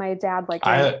my dad like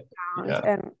rented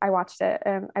and I watched it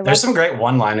and I there's some great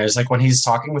one-liners like when he's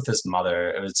talking with his mother.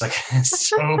 It's like it's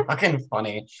so fucking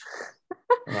funny.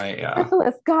 Like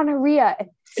syphilis, gonorrhea.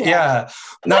 Yeah.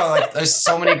 No, like there's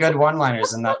so many good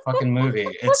one-liners in that fucking movie.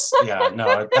 It's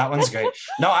no, that one's great.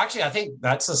 No, actually, I think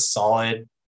that's a solid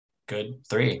good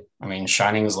 3. I mean,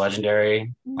 Shining is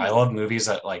legendary. I love movies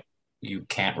that like you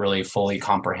can't really fully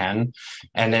comprehend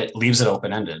and it leaves it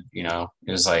open-ended, you know.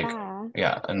 It's like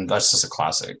and that's just a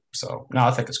classic. So no,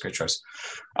 I think it's a great choice.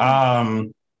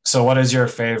 So what is your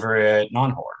favorite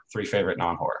non-horror? 3 favorite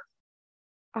non-horror?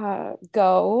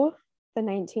 Go, the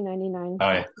 1999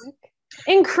 classic.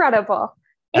 Incredible.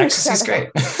 Exorcist is great.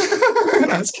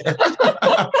 That's good.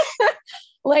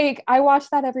 Like I watch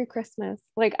that every Christmas.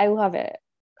 Like I love it.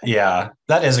 Yeah,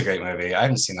 that is a great movie. I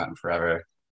haven't seen that in forever.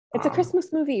 It's a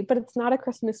Christmas movie, but it's not a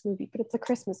Christmas movie, but it's a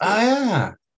Christmas movie. Oh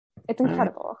yeah. It's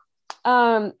incredible.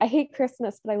 I hate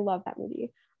Christmas, but I love that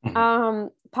movie.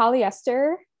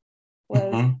 Polyester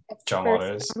was John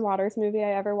first Waters movie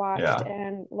I ever watched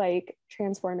and like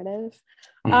transformative.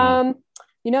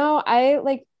 You know, I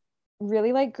like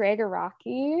really like Greg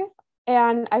Araki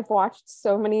and I've watched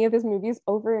so many of his movies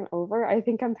over and over. I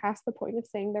think I'm past the point of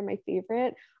saying they're my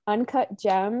favorite. Uncut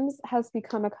Gems has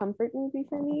become a comfort movie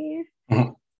for me.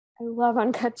 I love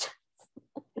Uncut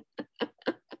Gems.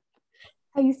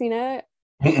 Have you seen it?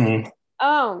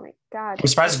 Oh my god. I'm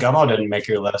surprised Gummo didn't make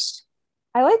your list.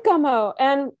 I like Gummo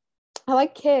and I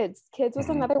like Kids. Kids was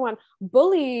another one.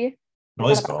 Bully's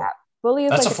cool. Bully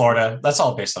is that's like Florida. That's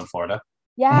all based on Florida.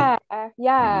 Yeah.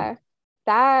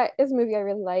 That is a movie I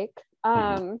really like.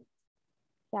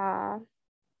 Yeah.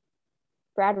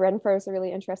 Brad Renfro is a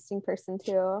really interesting person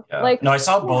too. Yeah. Like, no, I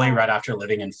saw Bully right after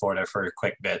living in Florida for a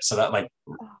quick bit, so that like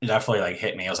definitely like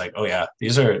hit me. I was like, oh yeah,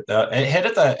 these are it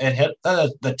hit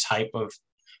the type of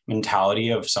mentality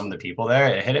of some of the people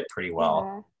there. It hit it pretty well.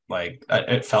 Yeah. Like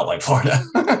it felt like Florida.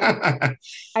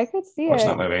 I could see it.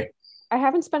 That movie. I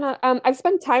haven't spent I've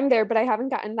spent time there, but I haven't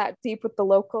gotten that deep with the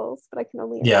locals. But I can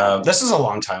only imagine. This is a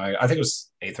long time. I think it was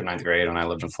 8th or 9th grade when I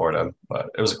lived in Florida, but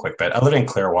it was a quick bit. I lived in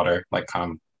Clearwater, like kind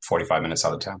of 45 minutes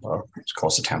out of Tampa. It's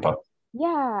close to Tampa.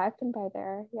 Yeah, I've been by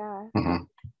there.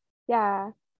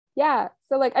 Yeah. Yeah.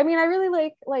 So like, I mean, I really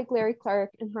like Larry Clark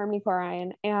and Harmony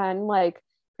Korine and like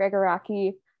Greg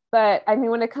Araki. But I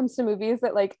mean, when it comes to movies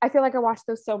that like, I feel like I watched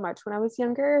those so much when I was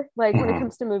younger. Like when it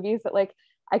comes to movies that like,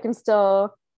 I can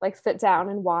still like sit down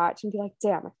and watch and be like,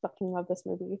 damn, I fucking love this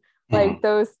movie. Like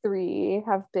those 3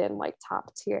 have been like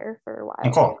top tier for a while.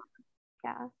 Oh, cool.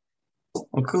 Yeah.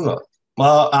 Well, cool.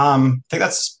 Well, I think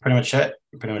that's pretty much it.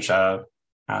 Pretty much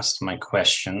asked my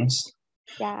questions.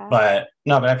 Yeah. But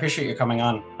I appreciate you coming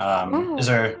on. Is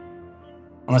there,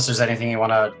 unless there's anything you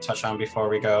want to touch on before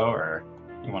we go, or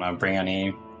you want to bring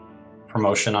any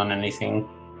promotion on anything?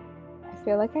 I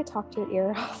feel like I talked your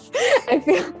ear off.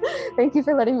 Thank you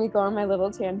for letting me go on my little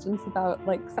tangents about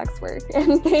like sex work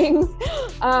and things.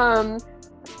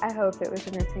 I hope it was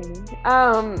entertaining.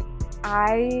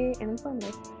 I am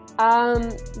informative.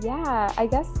 Yeah, I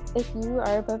guess if you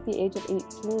are above the age of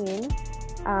 18,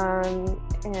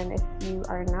 and if you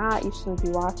are not, you shouldn't be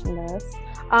watching this.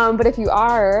 But if you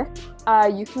are,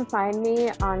 you can find me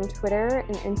on Twitter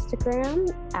and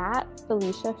Instagram at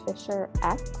Felicia Fisher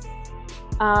X.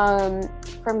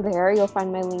 From there, you'll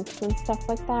find my links and stuff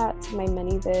like that to my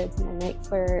mini vids, my night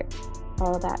flirt,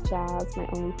 all of that jazz, my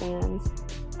OnlyFans.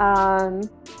 I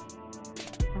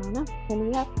don't know, hit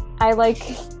me up. I like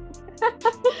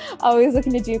always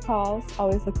looking to do calls,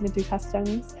 always looking to do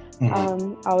customs,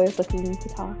 always looking to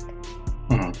talk.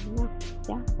 Yeah,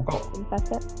 cool. I think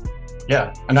that's it.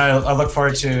 Yeah, and I look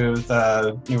forward to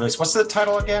the new release. What's the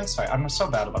title again? Sorry, I'm so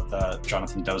bad about the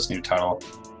Jonathan Doe's new title.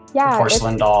 Yeah, the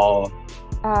Porcelain Doll.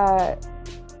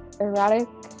 Erotic,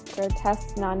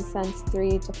 grotesque nonsense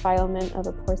 3: Defilement of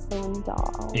a Porcelain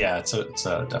Doll. Yeah, it's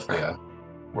definitely a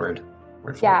word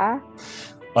for yeah. It.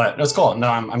 But it's cool. No,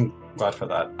 I'm glad for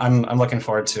that. I'm looking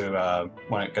forward to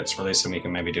when it gets released and we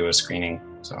can maybe do a screening.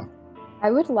 So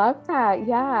I would love that.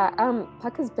 Yeah.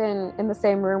 Puck has been in the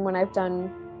same room when I've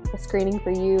done a screening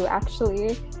for you,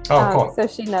 actually. Oh, cool. So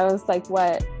she knows like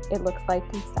what it looks like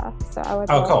and stuff. So I would.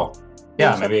 Oh, cool.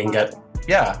 Yeah, maybe you can get.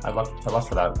 Yeah, I'd love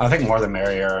for that. I think more the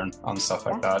merrier on stuff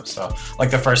like that. So, like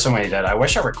the first one we did, I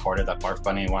wish I recorded that Barf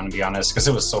Bunny one, to be honest, because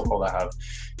it was so cool to have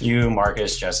you,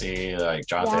 Marcus, Jesse, like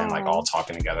Jonathan, like all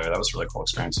talking together. That was a really cool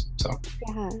experience. So,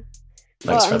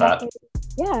 thanks for that.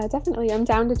 Yeah, definitely. I'm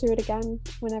down to do it again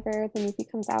whenever the movie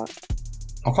comes out.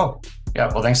 Oh, cool.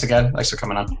 Yeah, well, thanks again. Thanks for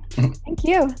coming on. Thank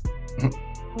you.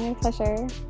 My pleasure.